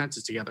get your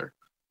senses together,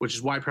 which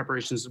is why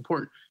preparation is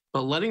important.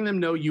 But letting them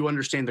know you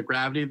understand the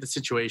gravity of the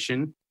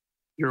situation,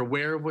 you're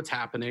aware of what's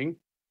happening,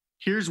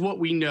 here's what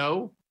we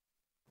know,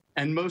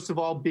 and most of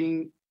all,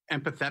 being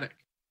empathetic.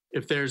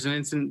 If there's an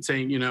incident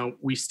saying,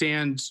 we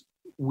stand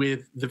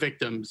with the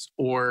victims,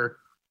 or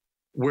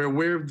we're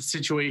aware of the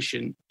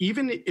situation,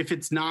 even if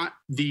it's not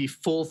the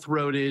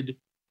full-throated,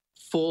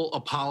 full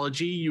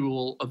apology you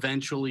will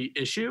eventually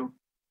issue.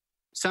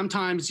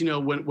 Sometimes,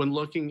 when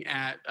looking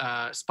at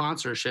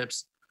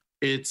sponsorships,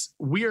 it's,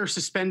 we are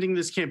suspending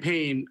this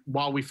campaign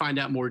while we find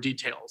out more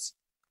details.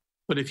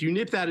 But if you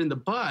nip that in the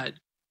bud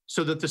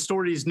so that the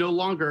story is no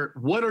longer,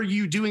 what are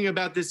you doing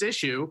about this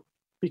issue?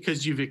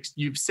 Because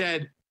you've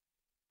said,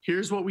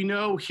 here's what we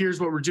know,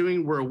 here's what we're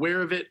doing, we're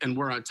aware of it, and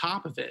we're on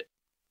top of it.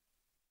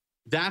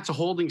 That's a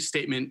holding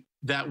statement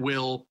that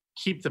will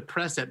keep the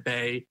press at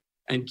bay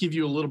and give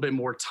you a little bit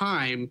more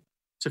time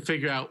to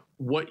figure out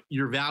what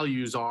your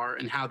values are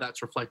and how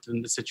that's reflected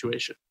in the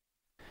situation.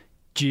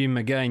 Jim,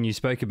 again, you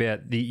spoke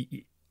about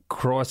the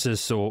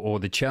crisis or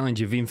the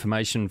challenge of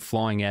information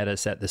flying at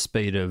us at the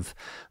speed of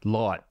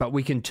light, but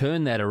we can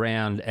turn that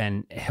around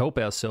and help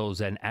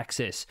ourselves and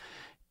access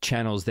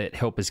channels that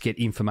help us get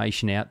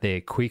information out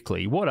there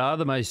quickly. What are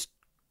the most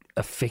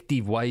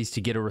effective ways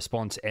to get a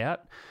response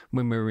out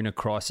when we're in a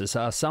crisis?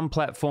 Are some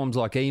platforms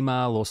like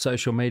email or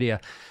social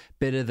media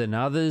better than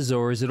others,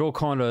 or is it all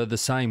kind of the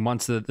same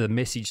once the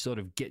message sort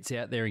of gets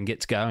out there and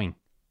gets going?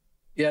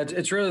 Yeah,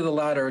 it's really the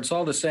latter. It's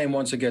all the same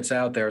once it gets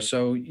out there.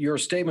 So your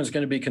statement is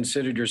going to be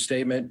considered your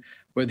statement,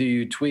 whether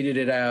you tweeted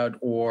it out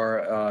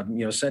or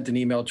sent an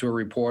email to a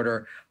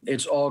reporter.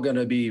 It's all going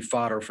to be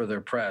fodder for their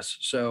press.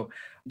 So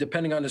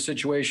depending on the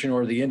situation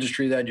or the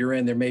industry that you're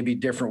in, there may be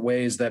different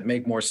ways that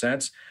make more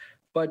sense.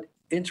 But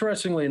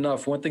interestingly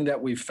enough, one thing that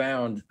we've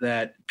found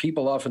that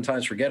people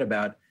oftentimes forget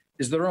about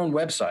is their own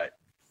website,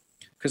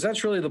 because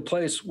that's really the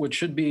place which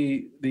should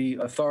be the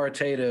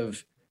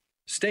authoritative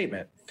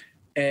statement.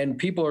 And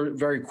people are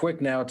very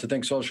quick now to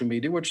think social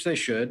media, which they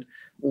should,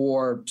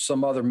 or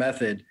some other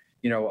method,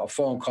 a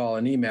phone call,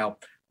 an email.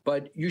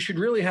 But you should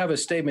really have a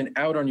statement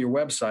out on your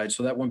website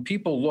so that when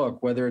people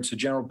look, whether it's the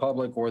general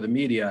public or the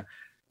media,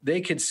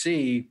 they could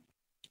see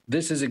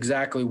this is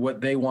exactly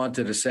what they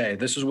wanted to say.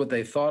 This is what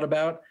they thought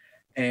about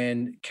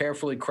and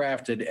carefully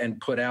crafted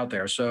and put out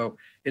there. So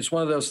it's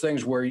one of those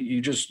things where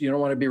you don't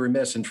want to be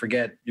remiss and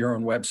forget your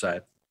own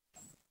website.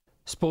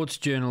 Sports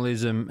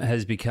journalism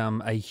has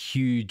become a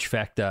huge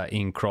factor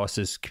in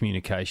crisis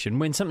communication.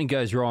 When something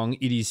goes wrong,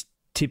 it is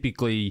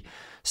typically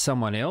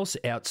someone else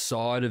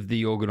outside of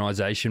the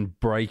organisation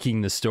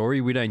breaking the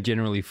story. We don't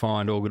generally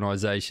find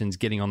organisations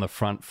getting on the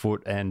front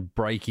foot and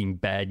breaking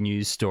bad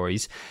news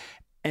stories.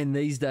 And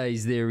these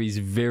days, there is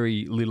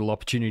very little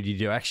opportunity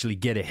to actually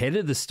get ahead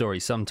of the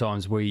story.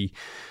 Sometimes we,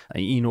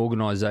 in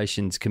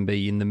organisations, can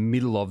be in the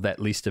middle of that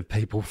list of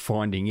people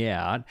finding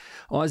out.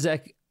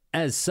 Isaac,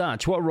 as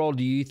such, what role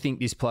do you think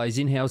this plays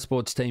in how a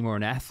sports team or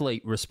an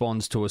athlete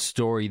responds to a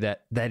story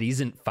that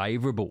isn't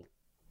favourable?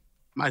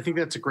 I think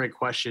that's a great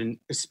question,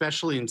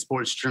 especially in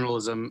sports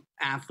journalism.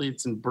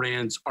 Athletes and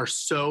brands are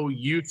so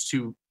used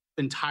to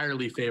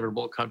entirely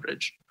favorable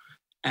coverage.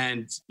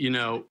 And,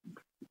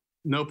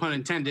 no pun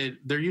intended,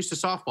 they're used to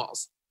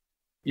softballs.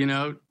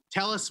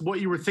 Tell us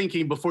what you were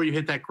thinking before you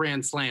hit that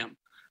grand slam,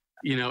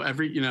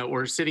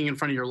 or sitting in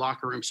front of your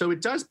locker room. So it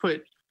does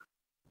put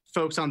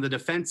folks on the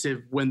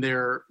defensive when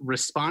they're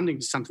responding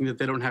to something that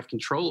they don't have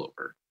control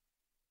over.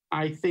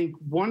 I think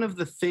one of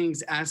the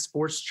things as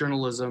sports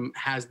journalism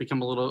has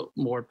become a little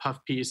more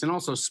puff piece and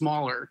also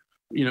smaller,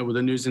 with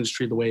the news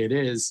industry the way it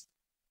is,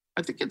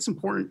 I think it's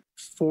important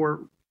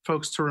for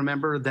folks to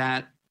remember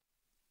that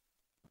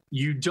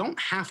you don't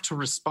have to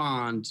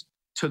respond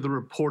to the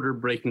reporter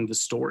breaking the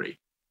story.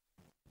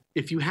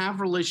 If you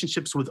have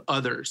relationships with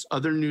others,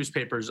 other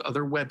newspapers,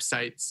 other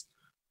websites,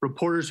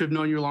 reporters who have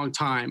known you a long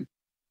time,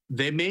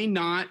 they may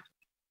not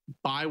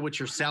buy what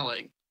you're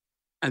selling,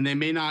 and they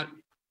may not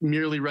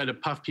merely read a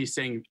puff piece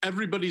saying,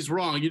 everybody's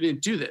wrong, you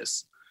didn't do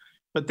this.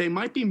 But they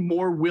might be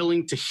more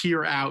willing to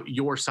hear out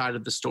your side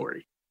of the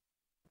story.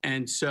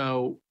 And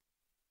so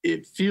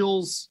it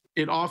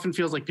often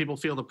feels like people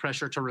feel the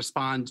pressure to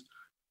respond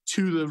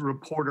to the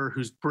reporter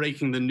who's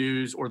breaking the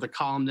news or the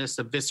columnist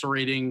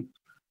eviscerating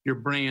your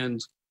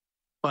brand.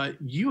 But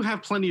you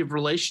have plenty of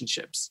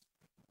relationships.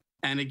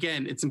 And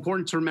again, it's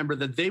important to remember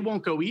that they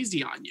won't go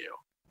easy on you,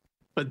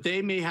 but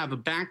they may have a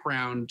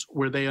background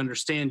where they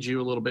understand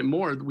you a little bit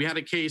more. We had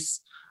a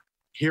case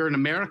here in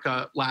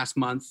America last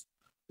month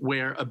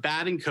where a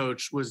batting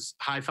coach was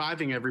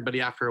high-fiving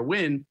everybody after a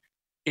win,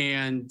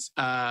 and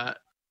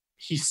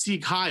he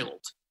Sieg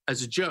Heiled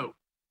as a joke.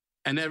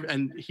 And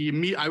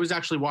I was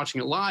actually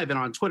watching it live, and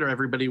on Twitter,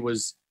 everybody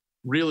was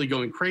really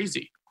going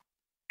crazy.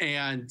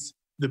 And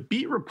the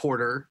beat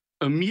reporter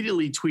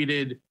immediately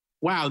tweeted,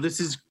 wow, this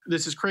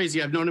is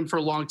crazy. I've known him for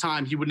a long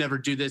time. He would never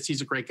do this.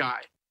 He's a great guy.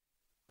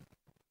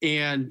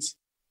 And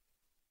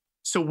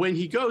so when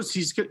he goes,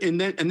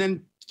 and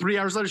then 3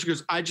 hours later, she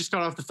goes, I just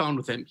got off the phone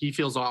with him. He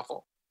feels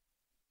awful.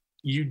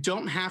 You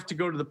don't have to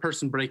go to the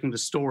person breaking the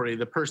story,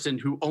 the person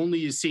who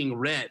only is seeing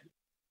red,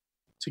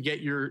 to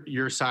get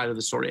your side of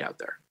the story out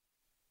there.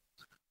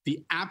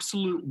 The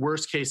absolute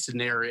worst case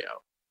scenario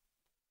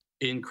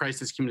in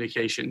crisis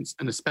communications,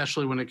 and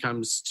especially when it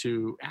comes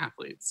to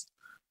athletes,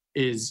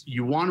 is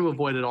you want to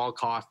avoid at all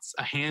costs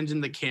a hand in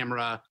the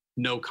camera,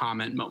 no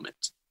comment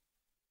moment.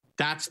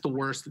 That's the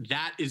worst.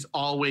 That is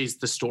always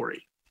the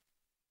story.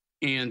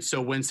 And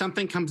so when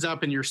something comes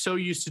up and you're so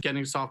used to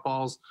getting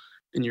softballs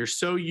and you're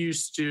so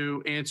used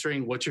to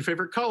answering what's your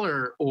favorite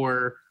color,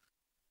 or,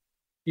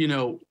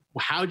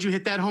 how'd you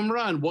hit that home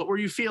run? What were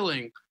you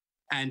feeling?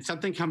 And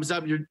something comes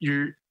up,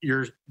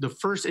 the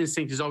first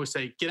instinct is always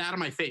say, get out of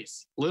my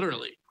face.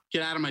 Literally,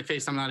 get out of my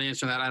face. I'm not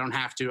answering that. I don't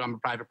have to. I'm a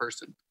private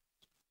person.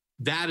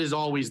 That is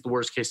always the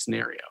worst case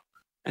scenario.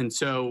 And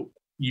so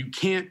you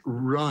can't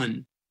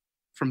run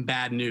from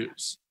bad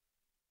news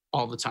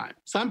all the time.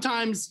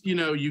 Sometimes,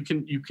 you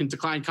can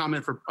decline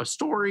comment for a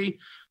story.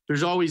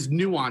 There's always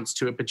nuance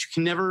to it, but you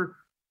can never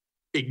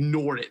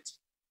ignore it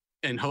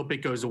and hope it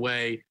goes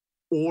away,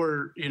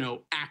 or,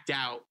 act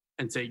out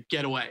and say,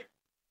 get away.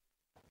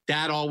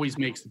 That always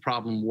makes the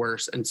problem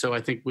worse. And so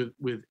I think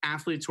with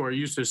athletes who are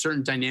used to a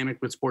certain dynamic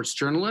with sports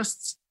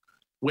journalists,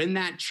 when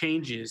that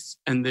changes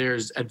and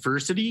there's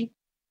adversity,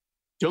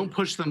 don't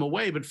push them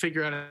away, but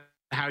figure out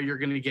how you're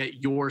going to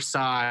get your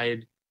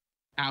side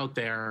out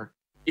there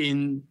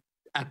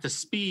at the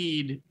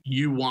speed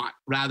you want,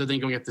 rather than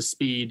going at the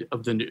speed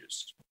of the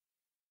news.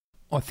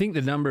 I think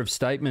the number of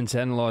statements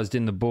analysed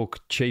in the book,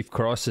 Chief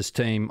Crisis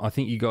Team, I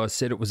think you guys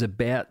said it was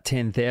about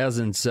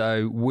 10,000.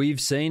 So we've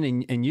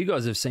seen, and you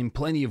guys have seen,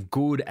 plenty of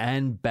good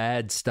and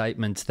bad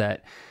statements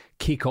that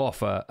kick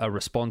off a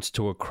response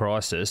to a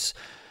crisis.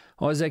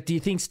 Isaac, do you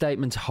think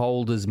statements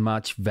hold as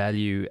much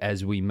value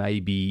as we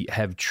maybe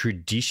have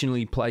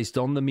traditionally placed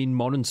on them in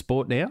modern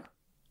sport now?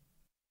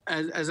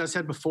 As I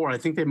said before, I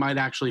think they might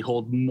actually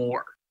hold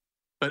more,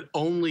 but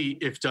only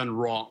if done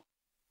wrong.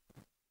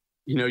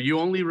 You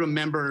only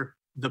remember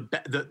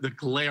the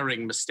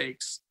glaring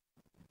mistakes,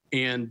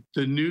 and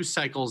the news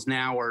cycles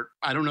now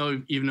I don't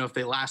know even if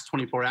they last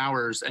 24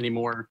 hours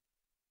anymore.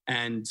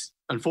 And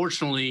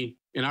unfortunately,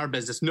 in our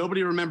business,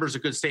 nobody remembers a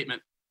good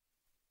statement,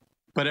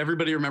 but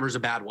everybody remembers a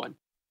bad one.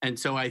 And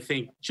so I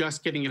think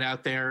just getting it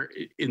out there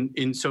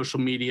in social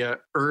media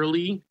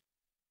early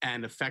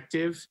and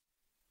effective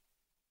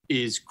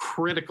is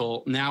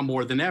critical now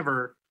more than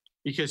ever,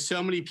 because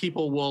so many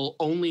people will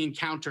only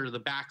encounter the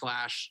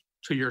backlash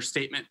to your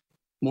statement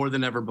more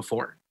than ever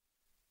before.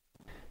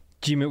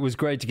 Jim, it was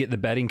great to get the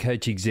batting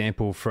coach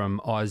example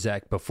from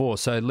Isaac before.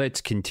 So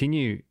let's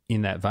continue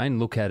in that vein,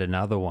 look at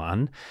another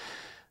one.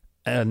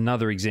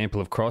 Another example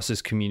of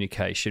crisis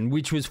communication,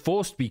 which was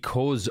forced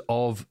because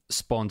of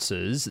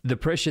sponsors. The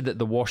pressure that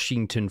the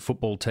Washington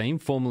football team,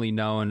 formerly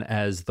known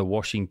as the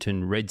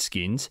Washington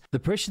Redskins, the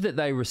pressure that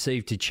they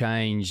received to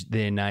change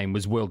their name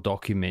was well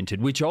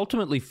documented, which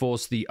ultimately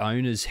forced the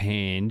owner's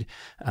hand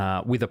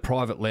with a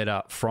private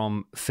letter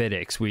from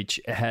FedEx,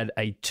 which had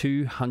a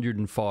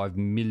 $205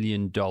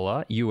 million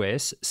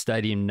US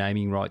stadium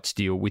naming rights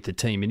deal with the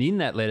team. And in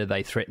that letter,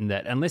 they threatened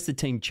that unless the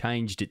team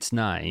changed its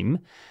name,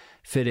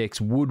 FedEx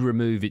would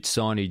remove its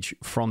signage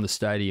from the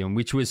stadium,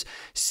 which was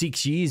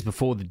 6 years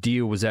before the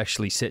deal was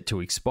actually set to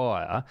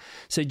expire.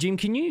 So, Jim,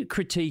 can you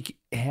critique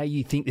how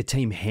you think the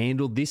team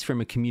handled this from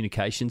a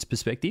communications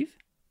perspective?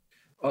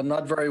 Well,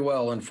 not very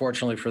well,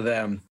 unfortunately for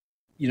them.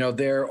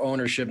 Their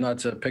ownership, not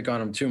to pick on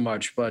them too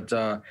much, but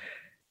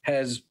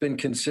has been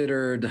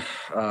considered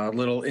a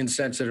little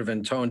insensitive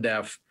and tone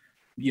deaf,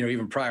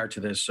 even prior to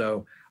this.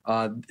 So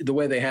the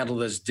way they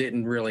handled this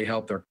didn't really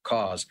help their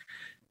cause.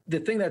 The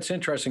thing that's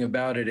interesting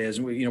about it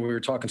is, we were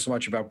talking so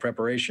much about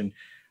preparation.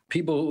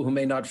 People who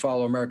may not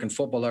follow American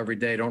football every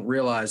day don't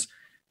realize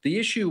the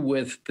issue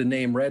with the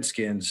name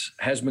Redskins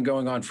has been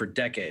going on for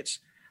decades.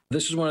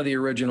 This is one of the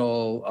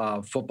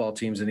original football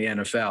teams in the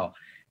NFL.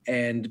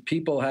 And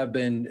people have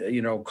been,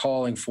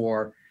 calling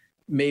for,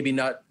 maybe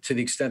not to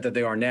the extent that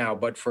they are now,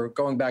 but for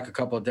going back a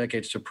couple of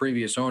decades to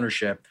previous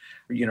ownership,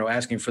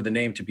 asking for the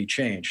name to be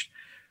changed.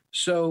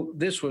 So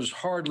this was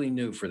hardly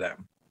new for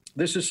them.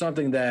 This is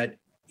something that,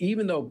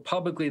 even though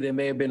publicly they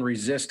may have been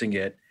resisting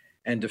it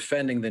and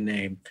defending the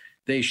name,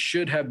 they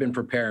should have been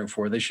preparing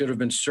for it. They should have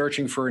been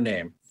searching for a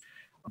name.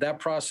 That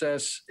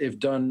process, if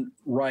done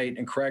right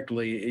and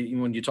correctly,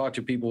 when you talk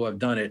to people who have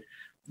done it,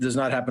 does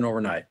not happen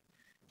overnight.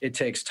 It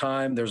takes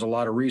time. There's a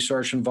lot of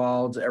research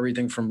involved,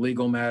 everything from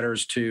legal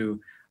matters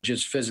to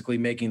just physically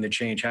making the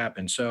change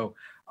happen. So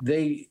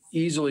they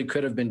easily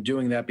could have been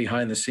doing that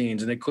behind the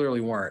scenes, and they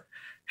clearly weren't.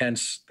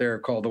 Hence, they're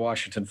called the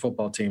Washington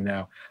football team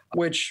now,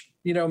 which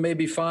may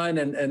be fine,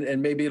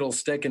 and maybe it'll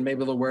stick, and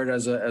maybe they'll wear it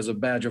as a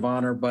badge of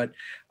honor. But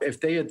if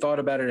they had thought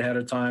about it ahead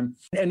of time,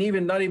 and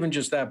even not even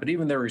just that, but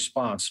even their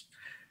response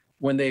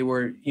when they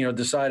were,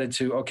 decided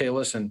to, okay,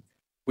 listen,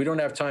 we don't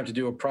have time to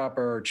do a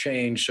proper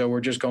change, so we're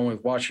just going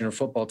with Washington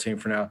football team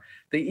for now.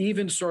 They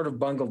even sort of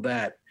bungled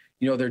that.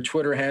 Their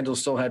Twitter handle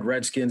still had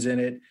Redskins in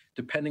it.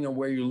 Depending on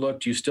where you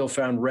looked, you still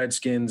found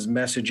Redskins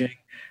messaging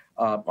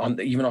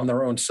even on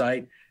their own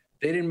site.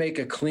 They didn't make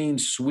a clean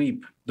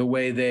sweep the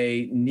way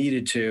they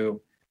needed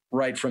to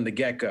right from the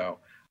get-go.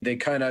 They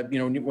kind of,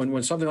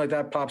 when something like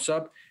that pops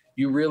up,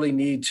 you really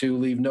need to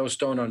leave no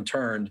stone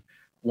unturned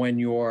when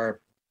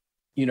you're,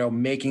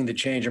 making the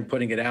change and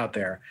putting it out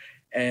there.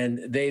 And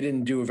they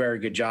didn't do a very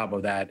good job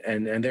of that.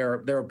 And they're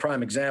a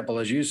prime example,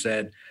 as you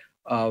said,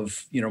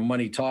 of,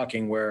 money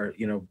talking, where,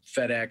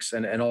 FedEx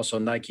and also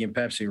Nike and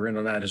Pepsi were in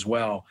on that as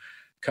well,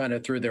 kind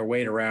of threw their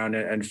weight around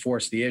and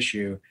forced the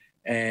issue.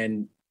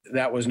 And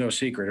that was no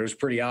secret. It was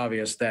pretty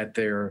obvious that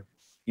the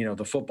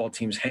football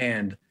team's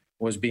hand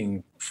was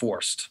being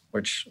forced,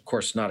 which of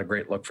course is not a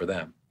great look for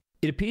them.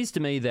 It appears to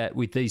me that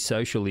with these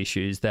social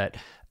issues, that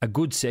a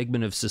good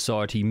segment of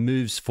society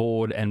moves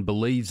forward and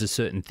believes a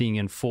certain thing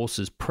and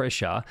forces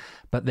pressure,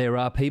 but there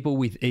are people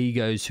with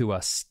egos who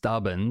are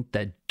stubborn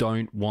that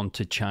don't want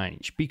to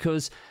change,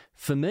 because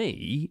for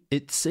me,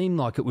 it seemed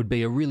like it would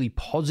be a really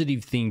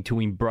positive thing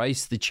to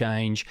embrace the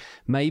change,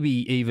 maybe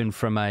even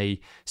from a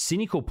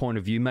cynical point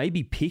of view,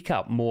 maybe pick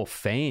up more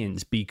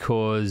fans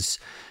because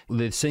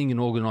they're seeing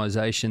an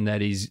organisation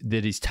that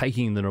is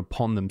taking them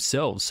upon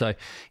themselves. So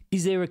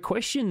is there a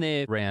question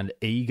there around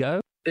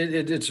ego?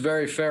 It's a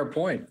very fair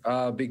point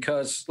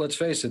because let's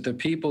face it, the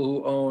people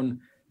who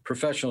own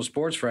professional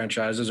sports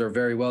franchises are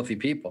very wealthy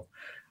people.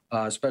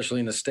 Especially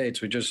in the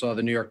States. We just saw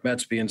the New York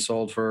Mets being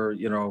sold for,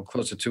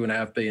 close to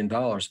 $2.5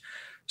 billion.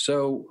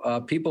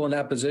 So people in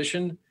that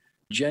position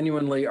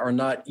genuinely are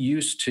not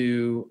used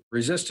to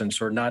resistance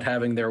or not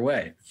having their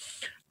way.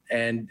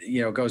 And,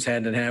 it goes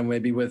hand in hand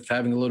maybe with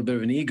having a little bit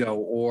of an ego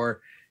or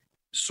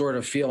sort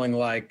of feeling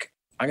like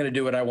I'm going to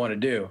do what I want to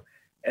do.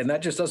 And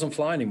that just doesn't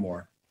fly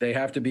anymore. They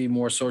have to be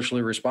more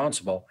socially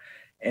responsible.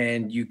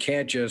 And you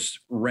can't just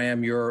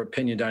ram your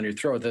opinion down your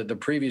throat. The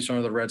previous owner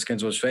of the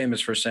Redskins was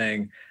famous for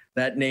saying,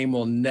 that name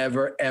will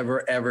never,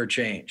 ever, ever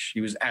change. He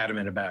was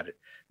adamant about it.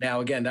 Now,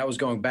 again, that was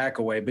going back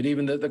a way, but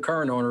even the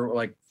current owner,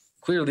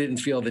 clearly didn't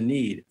feel the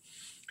need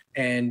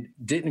and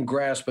didn't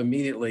grasp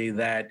immediately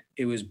that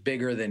it was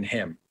bigger than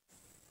him.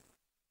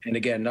 And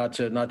again, not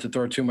to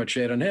throw too much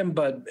shade on him,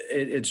 but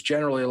it's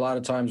generally a lot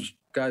of times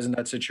guys in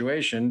that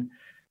situation,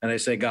 and I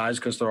say guys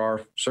because there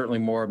are certainly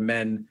more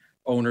men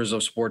owners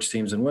of sports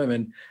teams than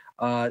women,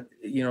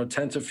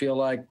 tend to feel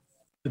like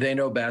they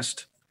know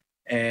best.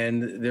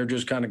 And they're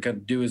just kind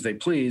of do as they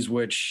please,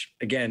 which,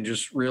 again,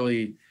 just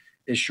really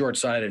is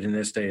short-sighted in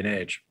this day and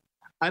age.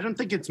 I don't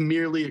think it's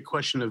merely a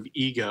question of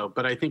ego,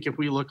 but I think if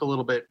we look a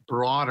little bit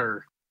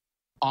broader,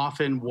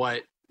 often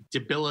what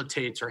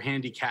debilitates or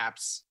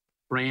handicaps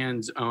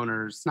brands,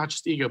 owners, not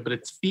just ego, but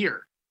it's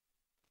fear.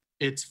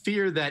 It's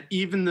fear that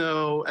even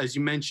though, as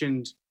you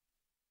mentioned,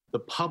 the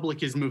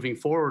public is moving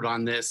forward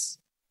on this,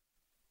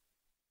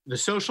 the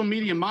social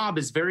media mob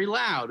is very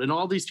loud, and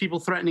all these people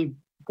threatening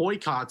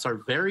boycotts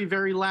are very,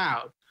 very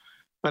loud.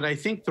 But I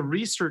think the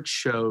research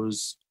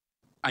shows,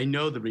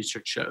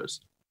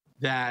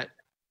 that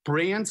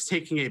brands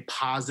taking a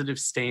positive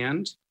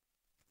stand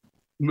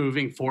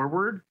moving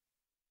forward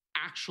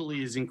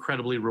actually is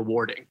incredibly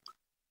rewarding.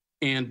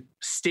 And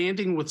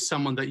standing with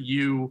someone that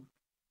you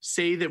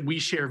say that we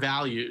share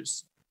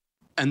values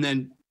and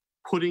then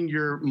putting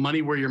your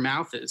money where your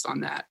mouth is on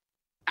that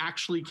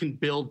actually can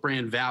build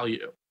brand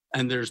value.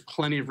 And there's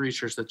plenty of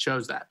research that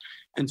shows that.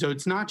 And so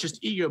it's not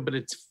just ego, but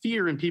it's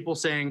fear in people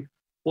saying,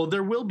 well,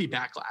 there will be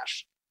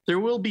backlash. There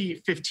will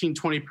be 15,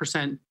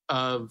 20%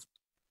 of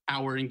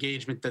our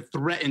engagement that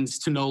threatens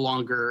to no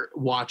longer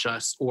watch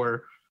us,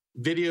 or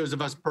videos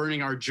of us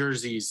burning our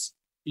jerseys,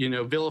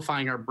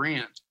 vilifying our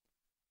brand.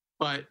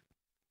 But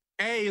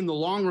in the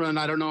long run,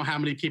 I don't know how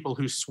many people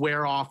who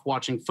swear off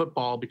watching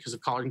football because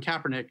of Colin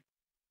Kaepernick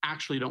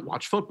actually don't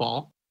watch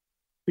football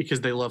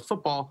because they love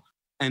football.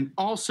 And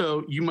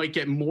also, you might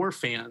get more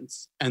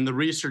fans. And the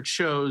research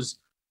shows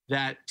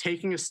that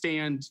taking a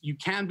stand, you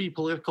can be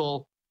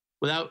political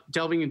without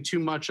delving in too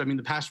much. I mean,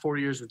 the past 4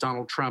 years with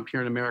Donald Trump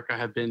here in America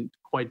have been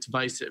quite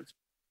divisive.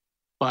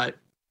 But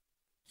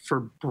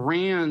for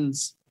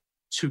brands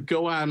to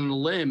go out on a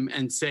limb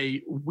and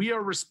say, we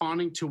are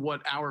responding to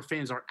what our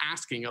fans are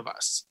asking of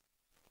us,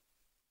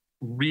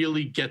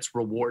 really gets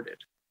rewarded.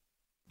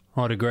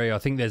 I'd agree. I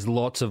think there's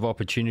lots of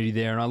opportunity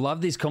there. And I love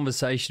this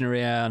conversation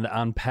around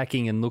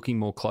unpacking and looking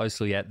more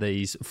closely at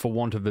these, for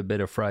want of a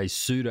better phrase,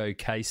 pseudo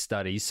case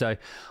studies. So,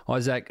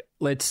 Isaac,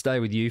 let's stay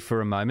with you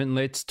for a moment.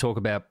 Let's talk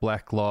about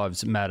Black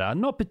Lives Matter,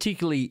 not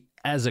particularly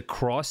as a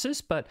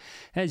crisis, but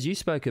as you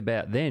spoke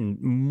about then,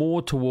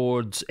 more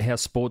towards how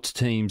sports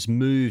teams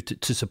moved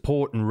to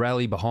support and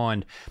rally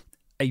behind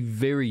a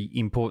very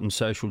important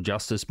social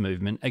justice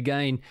movement.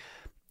 Again,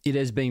 it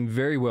has been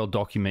very well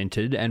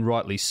documented, and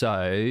rightly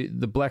so.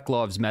 The Black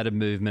Lives Matter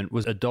movement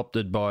was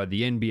adopted by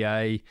the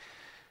NBA,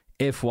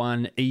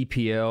 F1,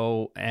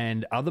 EPL,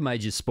 and other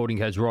major sporting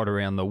codes right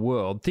around the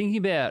world. Thinking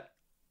about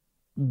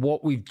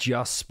what we've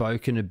just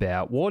spoken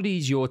about, what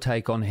is your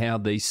take on how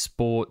these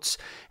sports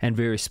and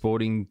various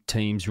sporting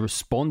teams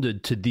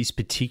responded to this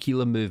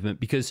particular movement?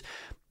 Because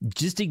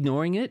just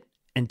ignoring it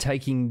and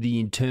taking the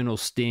internal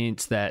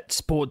stance that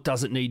sport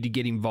doesn't need to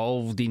get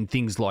involved in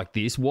things like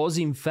this was,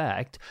 in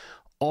fact,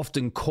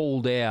 often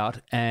called out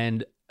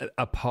and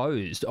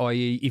opposed,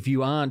 i.e. if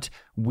you aren't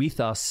with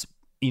us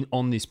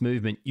on this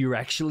movement, you're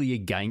actually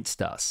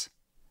against us.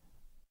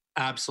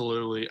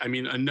 Absolutely. I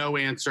mean, a no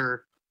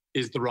answer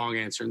is the wrong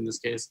answer in this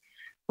case.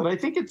 But I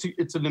think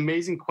it's an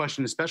amazing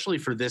question, especially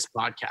for this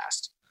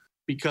podcast,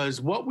 because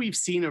what we've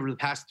seen over the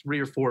past 3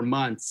 or 4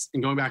 months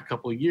and going back a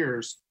couple of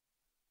years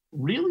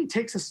really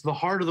takes us to the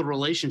heart of the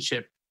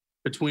relationship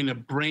between a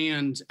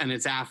brand and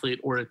its athlete,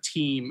 or a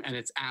team and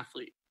its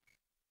athlete.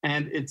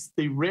 And it's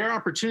the rare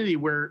opportunity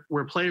where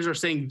players are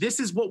saying, this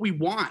is what we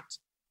want.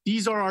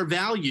 These are our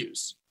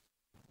values.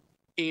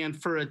 And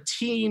for a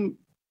team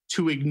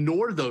to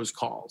ignore those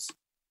calls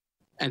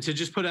and to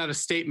just put out a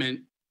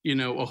statement,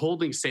 a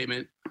holding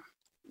statement,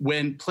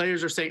 when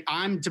players are saying,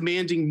 I'm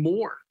demanding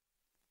more,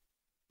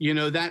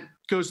 that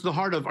goes to the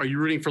heart of, are you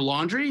rooting for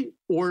laundry,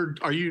 or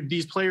are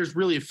these players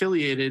really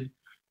affiliated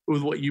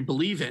with what you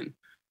believe in.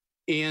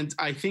 And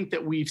I think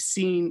that we've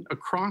seen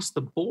across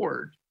the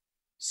board,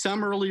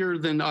 some earlier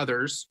than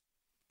others,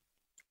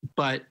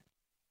 but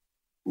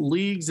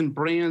leagues and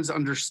brands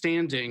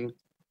understanding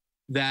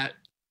that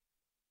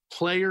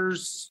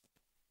players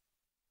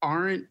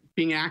aren't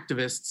being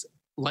activists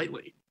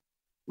lightly,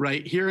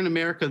 right? Here in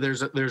America,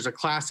 there's a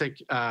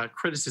classic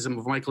criticism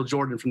of Michael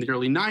Jordan from the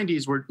early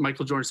 90s where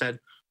Michael Jordan said,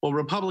 well,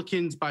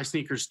 Republicans buy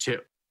sneakers too.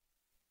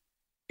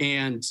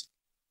 And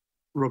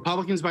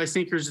Republicans buy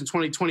sneakers in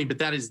 2020, but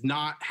that is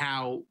not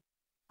how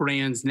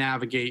brands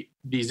navigate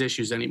these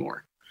issues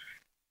anymore.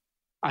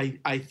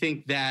 I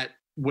think that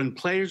when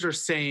players are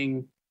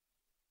saying,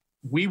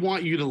 we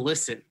want you to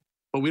listen,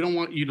 but we don't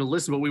want you to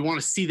listen, but we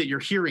want to see that you're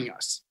hearing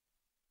us,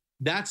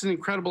 that's an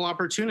incredible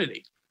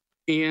opportunity.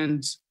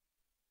 And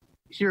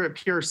here at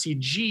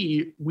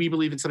PRCG, we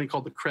believe in something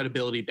called the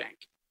credibility bank.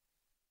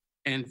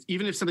 And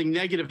even if something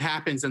negative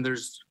happens and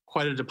there's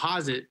quite a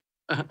deposit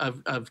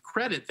of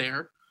credit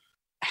there,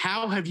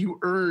 how have you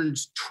earned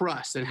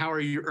trust, and how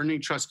are you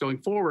earning trust going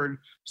forward,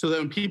 so that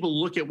when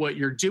people look at what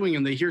you're doing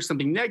and they hear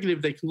something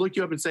negative, they can look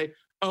you up and say,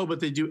 oh,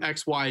 but they do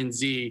X, Y, and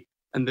Z,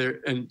 and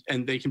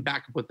they can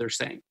back up what they're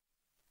saying.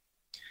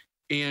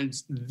 And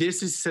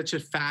this is such a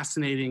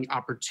fascinating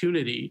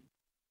opportunity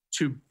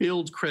to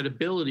build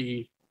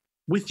credibility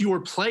with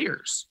your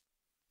players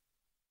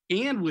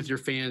and with your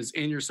fans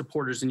and your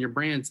supporters and your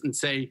brands, and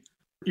say,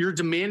 you're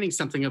demanding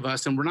something of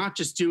us, and we're not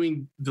just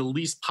doing the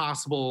least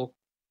possible,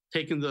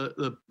 taking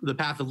the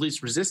path of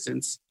least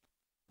resistance,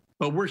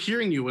 but we're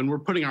hearing you, and we're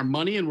putting our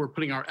money and we're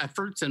putting our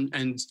efforts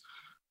and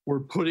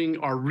we're putting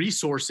our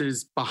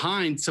resources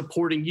behind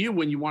supporting you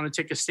when you want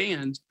to take a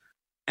stand.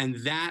 And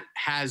that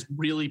has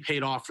really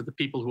paid off for the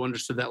people who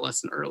understood that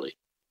lesson early.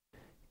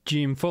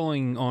 Jim,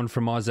 following on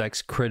from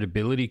Isaac's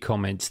credibility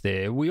comments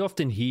there, we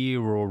often hear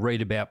or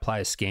read about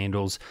player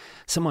scandals.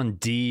 Someone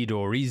did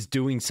or is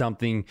doing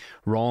something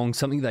wrong,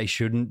 something they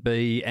shouldn't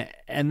be,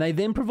 and they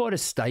then provide a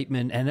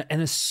statement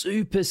and a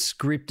super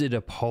scripted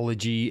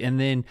apology, and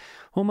then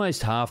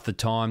almost half the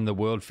time the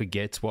world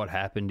forgets what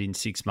happened in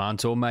 6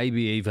 months, or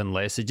maybe even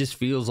less. It just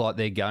feels like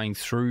they're going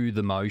through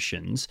the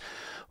motions.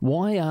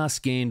 Why are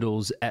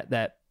scandals at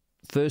that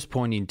first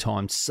point in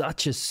time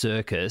such a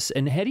circus,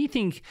 and how do you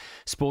think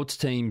sports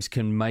teams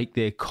can make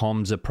their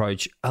comms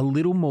approach a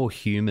little more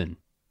human?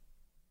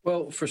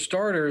 Well, for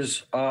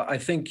starters, I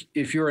think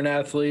if you're an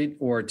athlete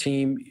or a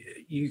team,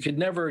 you could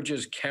never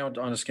just count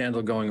on a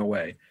scandal going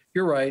away.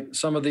 You're right.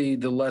 Some of the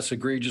less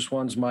egregious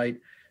ones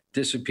might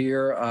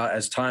disappear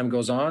as time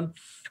goes on,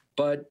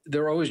 but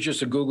they're always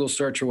just a Google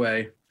search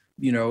away.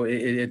 You know,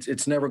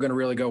 it's never going to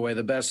really go away.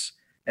 The best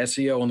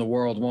SEO in the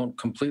world won't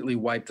completely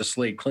wipe the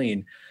slate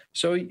clean.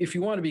 So if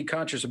you want to be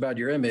conscious about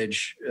your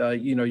image,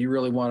 you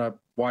really want to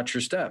watch your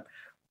step.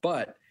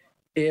 But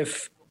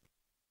if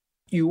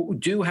you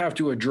do have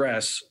to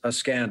address a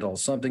scandal,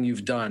 something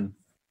you've done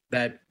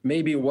that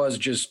maybe it was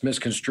just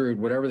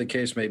misconstrued, whatever the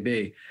case may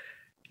be,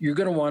 you're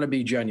going to want to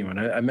be genuine.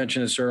 I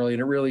mentioned this earlier,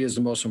 and it really is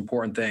the most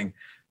important thing,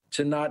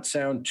 to not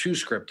sound too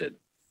scripted.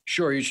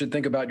 Sure, you should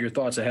think about your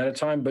thoughts ahead of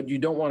time, but you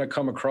don't want to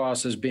come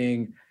across as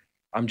being,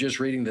 I'm just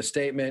reading the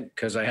statement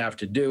because I have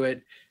to do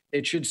it.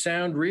 It should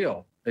sound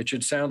real. It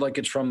should sound like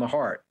it's from the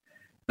heart.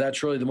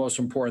 That's really the most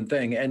important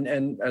thing.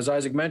 And as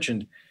Isaac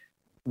mentioned,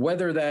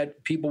 whether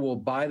that people will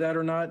buy that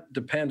or not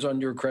depends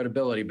on your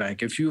credibility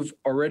bank. If you've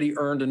already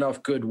earned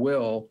enough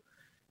goodwill,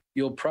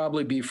 you'll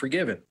probably be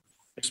forgiven,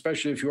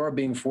 especially if you are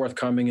being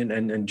forthcoming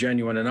and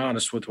genuine and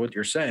honest with what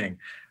you're saying.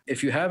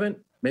 If you haven't,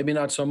 maybe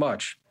not so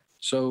much.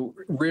 So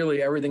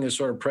really everything is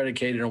sort of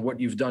predicated on what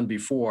you've done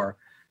before.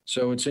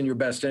 So it's in your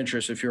best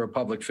interest, if you're a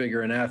public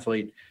figure and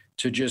athlete,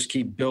 to just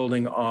keep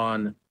building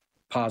on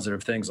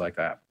positive things like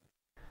that.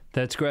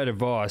 That's great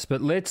advice,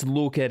 but let's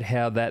look at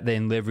how that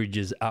then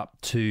leverages up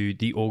to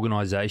the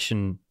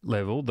organisation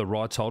level, the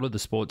rights holder, the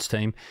sports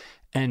team,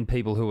 and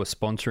people who are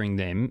sponsoring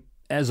them.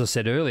 As I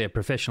said earlier,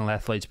 professional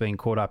athletes being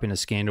caught up in a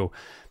scandal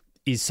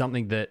is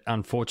something that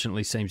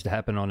unfortunately seems to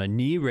happen on a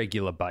near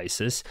regular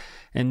basis,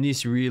 and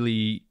this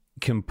really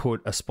can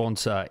put a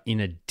sponsor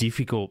in a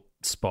difficult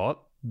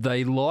spot.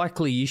 They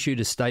likely issued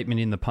a statement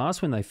in the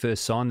past when they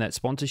first signed that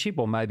sponsorship,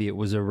 or maybe it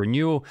was a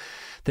renewal,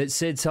 that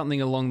said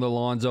something along the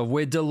lines of,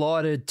 we're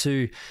delighted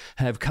to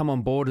have come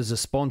on board as a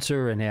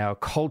sponsor and our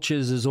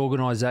cultures as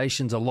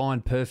organisations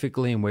align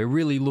perfectly, and we're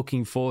really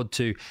looking forward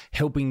to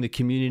helping the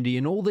community,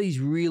 and all these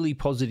really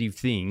positive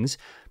things.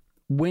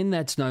 When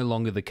that's no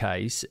longer the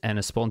case and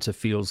a sponsor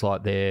feels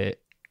like their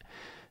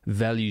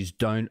values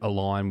don't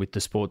align with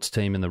the sports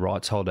team and the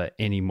rights holder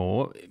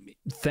anymore,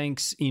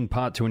 thanks in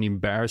part to an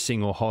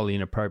embarrassing or highly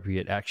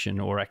inappropriate action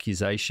or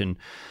accusation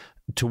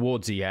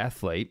towards the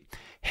athlete,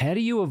 how do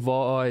you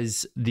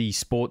advise the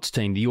sports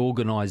team, the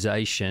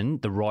organisation,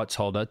 the rights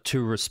holder,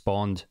 to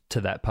respond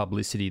to that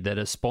publicity that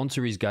a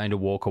sponsor is going to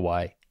walk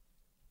away?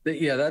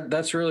 Yeah,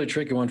 that's a really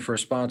tricky one for a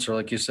sponsor.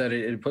 Like you said,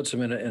 it puts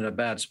them in a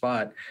bad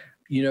spot.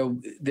 You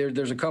know,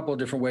 there's a couple of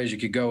different ways you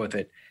could go with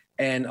it.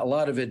 And a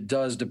lot of it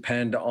does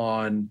depend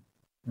on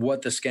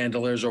what the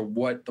scandal is or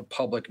what the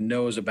public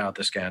knows about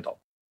the scandal.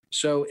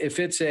 So if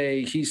it's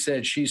a he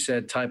said, she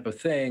said type of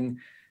thing,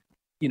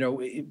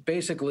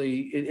 basically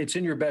it's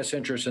in your best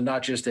interest to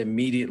not just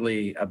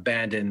immediately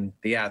abandon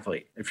the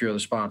athlete if you're the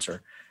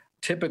sponsor.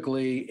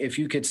 Typically, if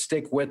you could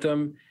stick with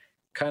them,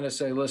 kind of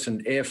say,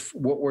 listen, if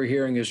what we're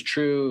hearing is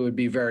true, it would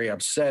be very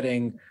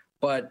upsetting.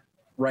 But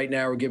right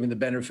now we're giving the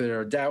benefit of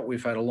our doubt.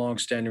 We've had a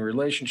long-standing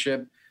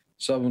relationship.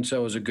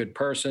 So-and-so is a good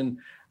person.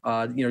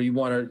 You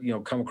want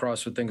to, come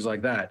across with things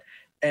like that.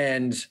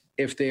 And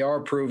if they are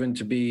proven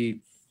to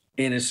be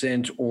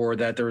innocent or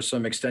that there are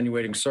some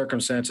extenuating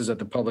circumstances that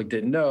the public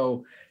didn't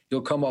know, you'll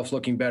come off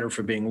looking better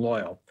for being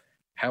loyal.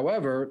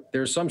 However,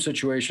 there's some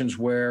situations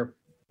where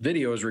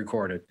video is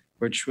recorded,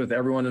 which with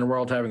everyone in the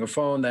world having a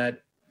phone,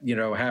 that,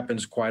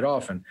 happens quite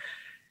often.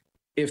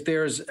 If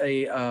there's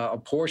a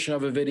portion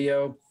of a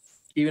video,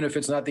 even if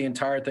it's not the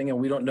entire thing and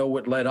we don't know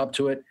what led up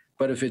to it,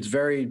 but if it's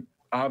very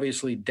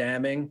obviously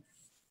damning,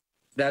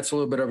 that's a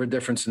little bit of a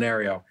different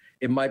scenario.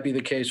 It might be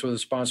the case where the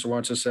sponsor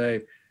wants to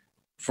say,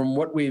 from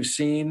what we've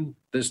seen,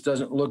 this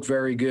doesn't look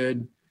very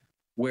good.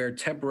 We're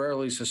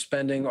temporarily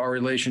suspending our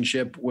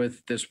relationship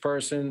with this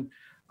person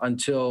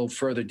until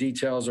further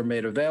details are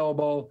made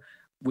available.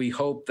 We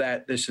hope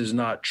that this is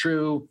not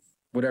true,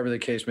 whatever the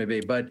case may be.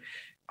 But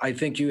I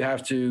think you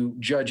have to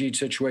judge each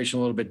situation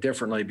a little bit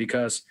differently,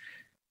 because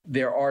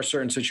there are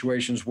certain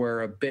situations where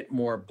are a bit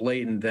more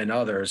blatant than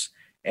others,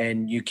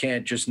 and you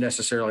can't just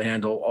necessarily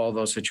handle all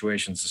those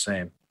situations the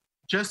same.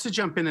 Just to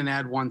jump in and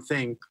add one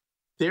thing,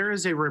 there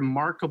is a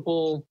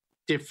remarkable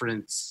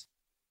difference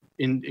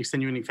in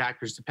extenuating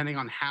factors depending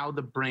on how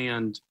the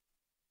brand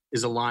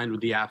is aligned with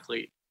the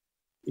athlete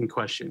in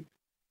question.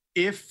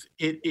 If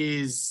it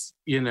is,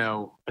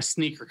 a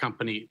sneaker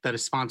company that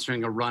is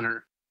sponsoring a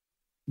runner,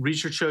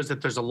 research shows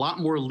that there's a lot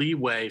more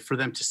leeway for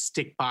them to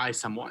stick by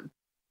someone,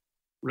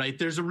 right?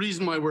 There's a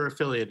reason why we're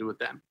affiliated with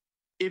them.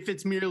 If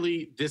it's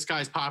merely, this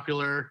guy's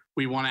popular,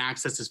 we want to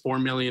access his 4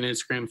 million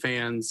Instagram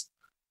fans,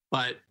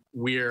 but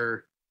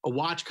we're a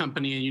watch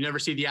company and you never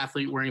see the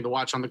athlete wearing the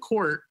watch on the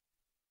court,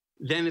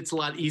 then it's a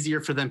lot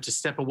easier for them to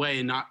step away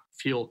and not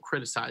feel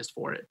criticized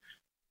for it.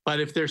 But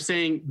if they're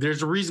saying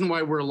there's a reason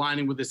why we're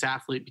aligning with this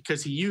athlete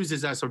because he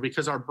uses us or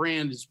because our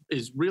brand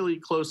is really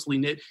closely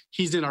knit,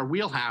 he's in our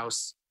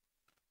wheelhouse,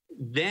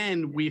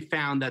 then we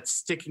found that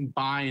sticking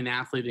by an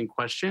athlete in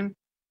question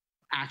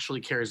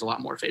actually carries a lot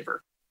more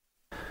favor.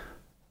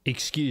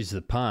 Excuse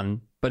the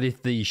pun, but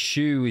if the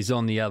shoe is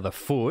on the other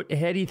foot,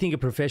 how do you think a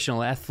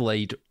professional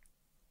athlete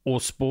or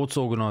sports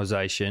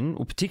organisation,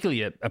 or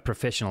particularly a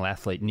professional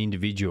athlete, an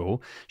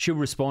individual, should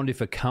respond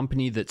if a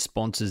company that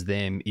sponsors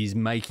them is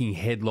making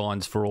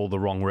headlines for all the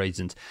wrong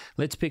reasons?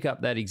 Let's pick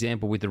up that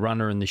example with the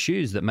runner and the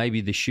shoes, that maybe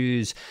the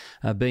shoes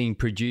are being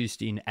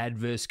produced in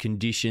adverse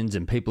conditions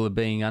and people are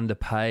being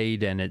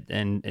underpaid and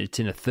it's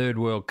in a third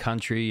world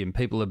country and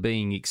people are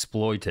being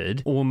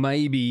exploited. Or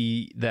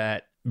maybe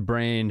that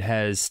brand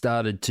has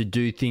started to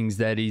do things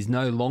that is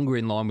no longer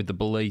in line with the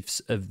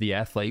beliefs of the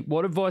athlete.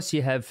 What advice do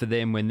you have for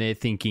them when they're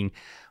thinking,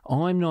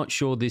 I'm not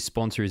sure this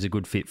sponsor is a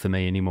good fit for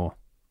me anymore?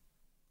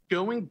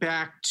 Going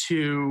back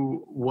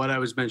to what I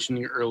was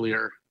mentioning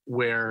earlier,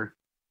 where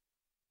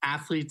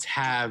athletes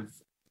have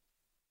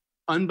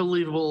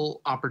unbelievable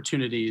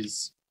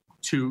opportunities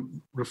to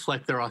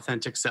reflect their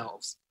authentic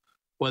selves,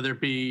 whether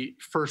it be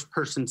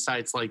first-person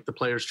sites like the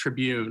Players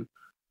Tribune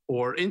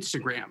or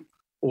Instagram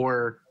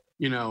or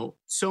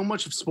so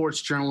much of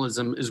sports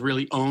journalism is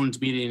really owned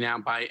media now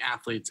by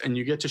athletes, and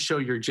you get to show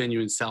your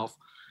genuine self.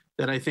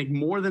 That I think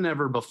more than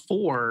ever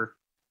before,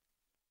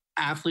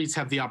 athletes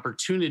have the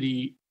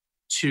opportunity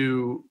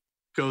to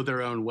go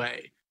their own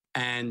way,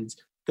 and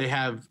they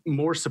have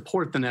more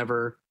support than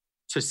ever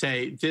to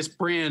say, this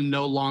brand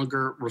no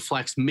longer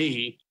reflects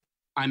me,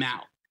 I'm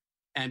out.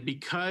 And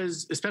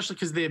especially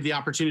because they have the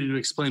opportunity to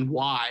explain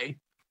why.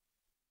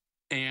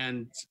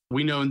 And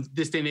we know in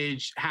this day and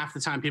age, half the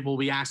time people will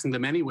be asking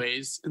them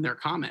anyways in their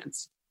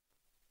comments.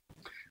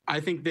 I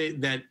think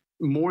that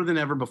more than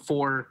ever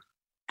before,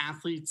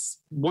 athletes,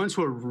 ones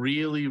who are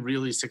really,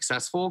 really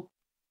successful,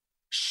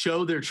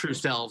 show their true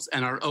selves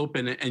and are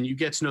open, and you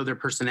get to know their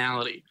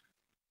personality.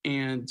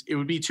 And it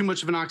would be too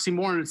much of an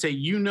oxymoron to say,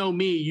 you know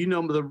me, you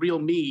know the real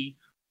me,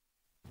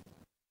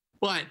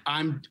 but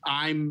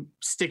I'm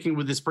sticking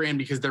with this brand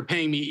because they're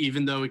paying me,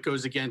 even though it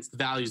goes against the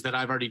values that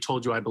I've already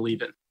told you I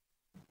believe in.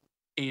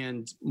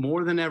 And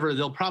more than ever,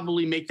 they'll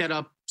probably make that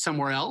up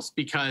somewhere else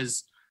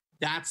because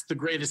that's the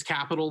greatest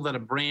capital that a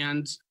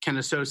brand can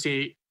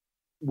associate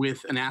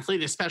with an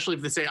athlete, especially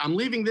if they say, I'm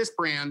leaving this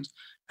brand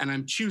and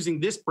I'm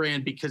choosing this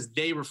brand because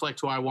they reflect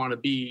who I want to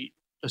be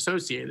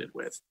associated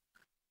with.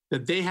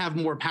 That they have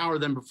more power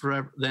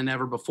than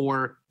ever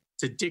before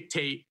to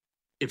dictate,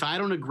 if I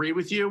don't agree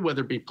with you,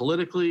 whether it be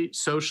politically,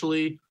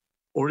 socially,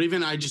 or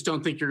even I just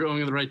don't think you're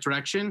going in the right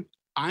direction,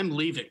 I'm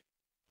leaving.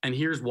 And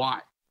here's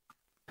why.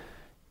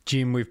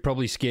 Jim, we've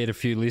probably scared a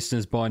few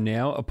listeners by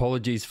now.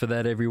 Apologies for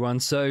that, everyone.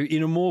 So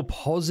in a more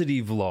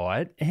positive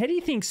light, how do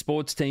you think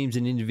sports teams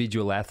and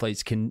individual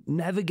athletes can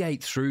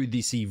navigate through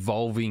this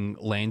evolving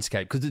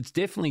landscape? Because it's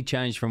definitely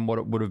changed from what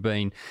it would have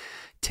been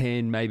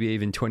 10, maybe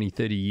even 20,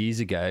 30 years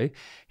ago.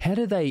 How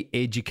do they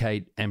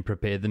educate and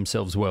prepare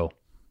themselves well?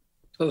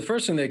 So the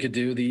first thing they could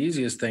do, the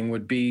easiest thing,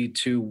 would be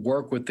to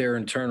work with their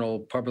internal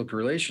public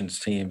relations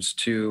teams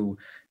to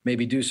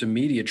maybe do some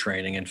media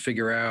training and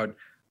figure out,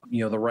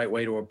 the right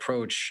way to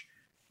approach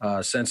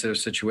sensitive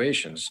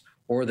situations.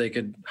 Or they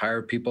could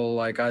hire people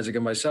like Isaac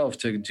and myself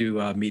to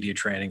do media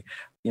training,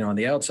 on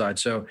the outside.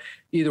 So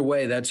either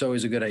way, that's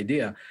always a good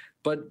idea.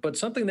 But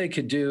something they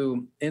could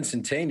do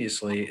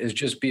instantaneously is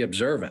just be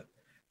observant.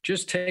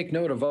 Just take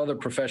note of other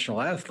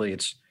professional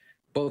athletes,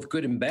 both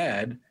good and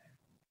bad,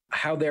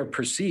 how they're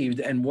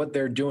perceived and what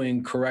they're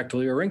doing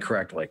correctly or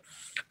incorrectly.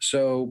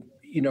 So,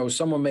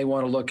 someone may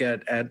want to look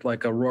at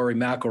like a Rory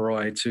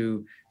McIlroy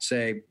to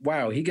say,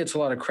 wow, he gets a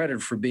lot of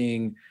credit for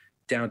being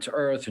down to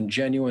earth and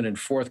genuine and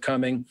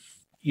forthcoming,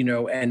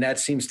 and that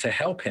seems to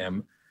help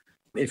him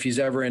if he's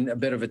ever in a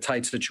bit of a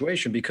tight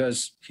situation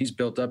because he's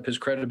built up his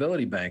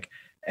credibility bank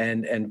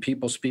and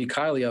people speak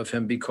highly of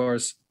him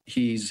because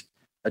he's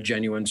a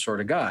genuine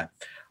sort of guy.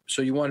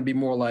 So you want to be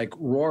more like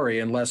Rory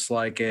and less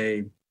like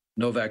a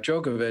Novak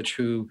Djokovic,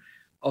 who,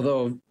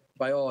 although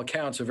by all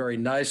accounts a very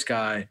nice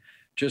guy,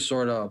 just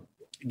sort of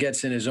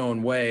gets in his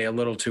own way a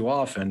little too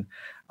often.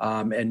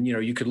 And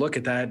you could look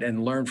at that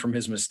and learn from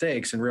his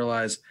mistakes and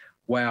realize,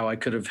 wow, I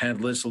could have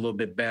handled this a little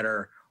bit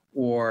better.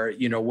 Or,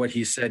 what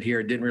he said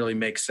here didn't really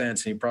make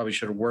sense and he probably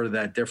should have worded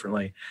that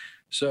differently.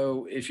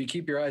 So if you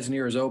keep your eyes and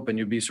ears open,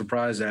 you'd be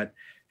surprised at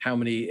how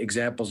many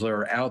examples there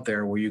are out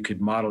there where you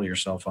could model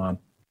yourself on.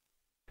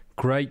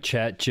 Great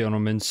chat,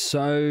 gentlemen.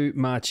 So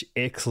much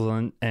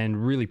excellent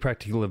and really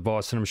practical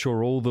advice. And I'm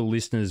sure all the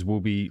listeners will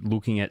be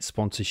looking at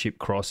sponsorship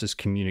crisis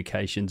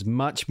communications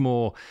much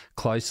more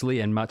closely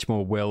and much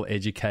more well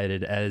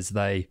educated as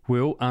they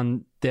will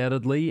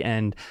undoubtedly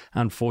and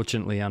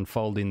unfortunately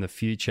unfold in the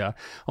future.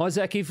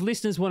 Isaac, if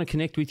listeners want to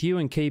connect with you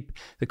and keep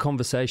the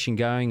conversation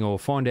going or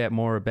find out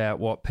more about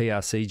what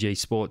PRCG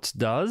Sports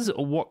does,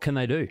 what can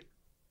they do?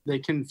 They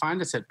can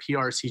find us at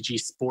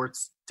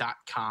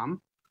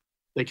prcgsports.com.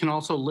 They can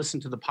also listen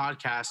to the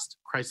podcast,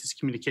 Crisis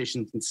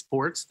Communications in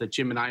Sports, that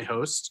Jim and I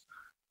host.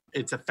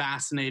 It's a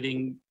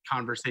fascinating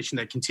conversation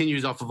that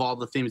continues off of all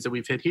the themes that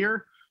we've hit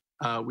here.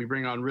 We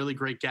bring on really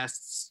great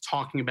guests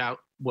talking about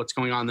what's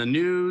going on in the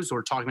news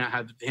or talking about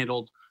how they've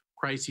handled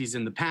crises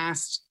in the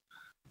past.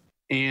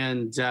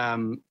 And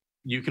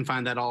you can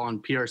find that all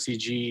on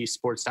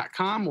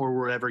prcgsports.com or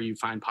wherever you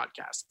find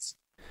podcasts.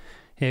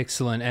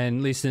 Excellent.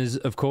 And listeners,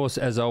 of course,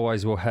 as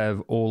always, we'll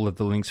have all of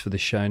the links for the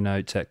show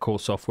notes at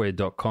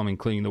coresoftware.com,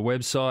 including the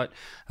website,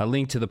 a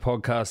link to the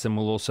podcast, and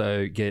we'll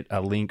also get a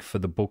link for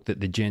the book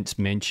that the gents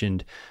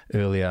mentioned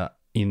earlier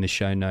in the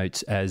show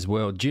notes as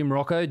well. Jim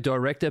Rocco,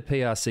 Director,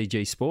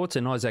 PRCG Sports,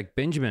 and Isaac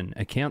Benjamin,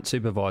 Account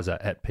Supervisor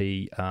at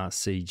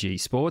PRCG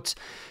Sports.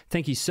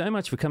 Thank you so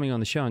much for coming on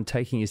the show and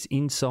taking us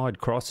inside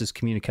crisis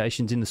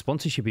communications in the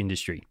sponsorship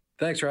industry.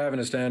 Thanks for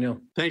having us, Daniel.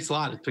 Thanks a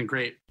lot. It's been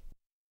great.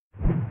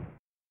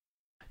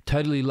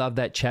 Totally loved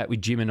that chat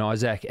with Jim and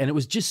Isaac, and it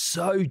was just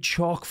so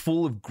chock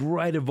full of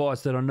great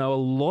advice that I know a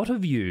lot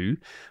of you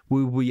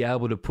will be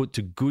able to put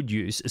to good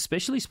use,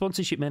 especially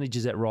sponsorship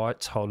managers at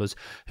rights holders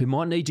who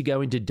might need to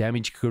go into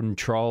damage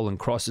control and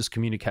crisis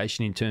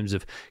communication in terms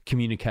of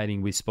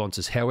communicating with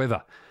sponsors.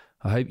 However,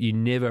 I hope you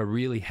never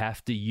really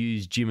have to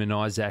use Jim and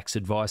Isaac's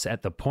advice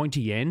at the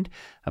pointy end,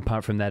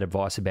 apart from that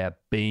advice about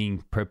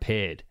being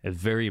prepared. A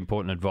very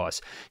important advice.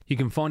 You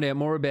can find out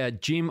more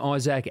about Jim,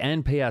 Isaac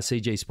and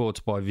PRCG Sports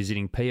by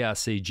visiting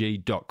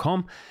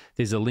prcg.com.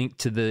 There's a link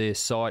to their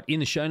site in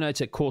the show notes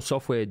at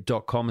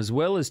coresoftware.com, as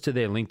well as to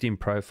their LinkedIn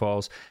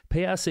profiles,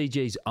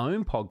 PRCG's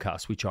own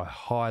podcast, which I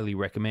highly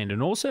recommend,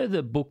 and also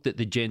the book that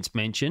the gents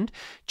mentioned,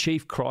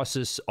 Chief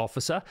Crisis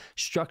Officer,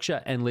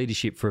 Structure and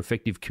Leadership for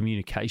Effective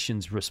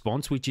Communications Response,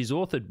 which is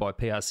authored by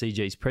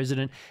PRCG's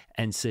President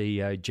and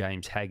CEO,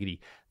 James Haggerty.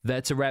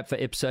 That's a wrap for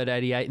episode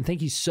 88, and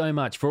thank you so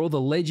much for all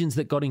the legends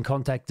that got in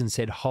contact and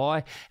said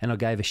hi, and I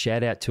gave a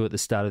shout out to at the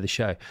start of the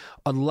show.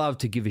 I'd love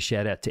to give a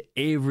shout out to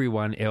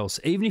everyone else,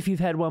 even if you've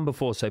had one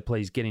before, so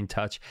please get in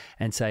touch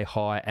and say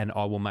hi, and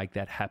I will make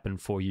that happen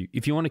for you.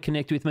 If you want to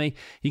connect with me,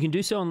 you can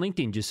do so on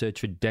LinkedIn. Just search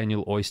for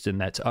Daniel Oyston,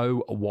 that's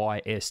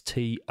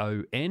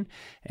Oyston,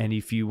 and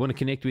if you want to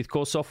connect with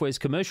Core Software's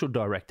Commercial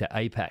Director,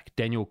 APAC,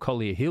 Daniel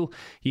Collier-Hill,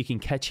 you can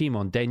catch him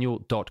on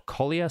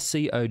daniel.collier,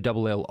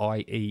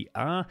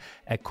 Collier,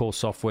 at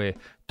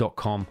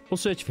coresoftware.com, or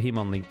search for him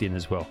on LinkedIn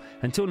as well.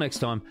 Until next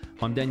time,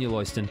 I'm Daniel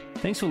Oyston.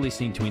 Thanks for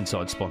listening to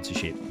Inside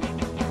Sponsorship.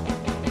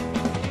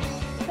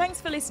 Thanks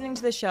for listening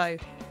to the show.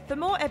 For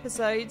more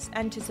episodes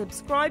and to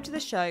subscribe to the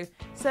show,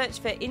 search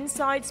for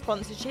Inside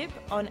Sponsorship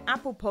on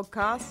Apple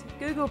Podcasts,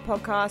 Google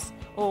Podcasts,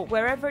 or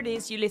wherever it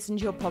is you listen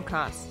to your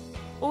podcasts.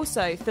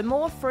 Also, for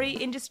more free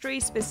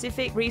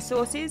industry-specific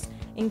resources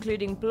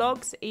including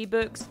blogs,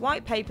 ebooks,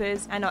 white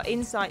papers, and our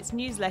Insights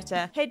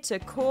newsletter, head to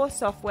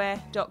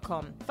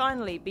coresoftware.com.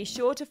 Finally, be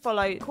sure to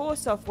follow Core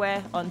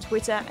Software on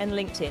Twitter and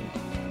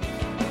LinkedIn.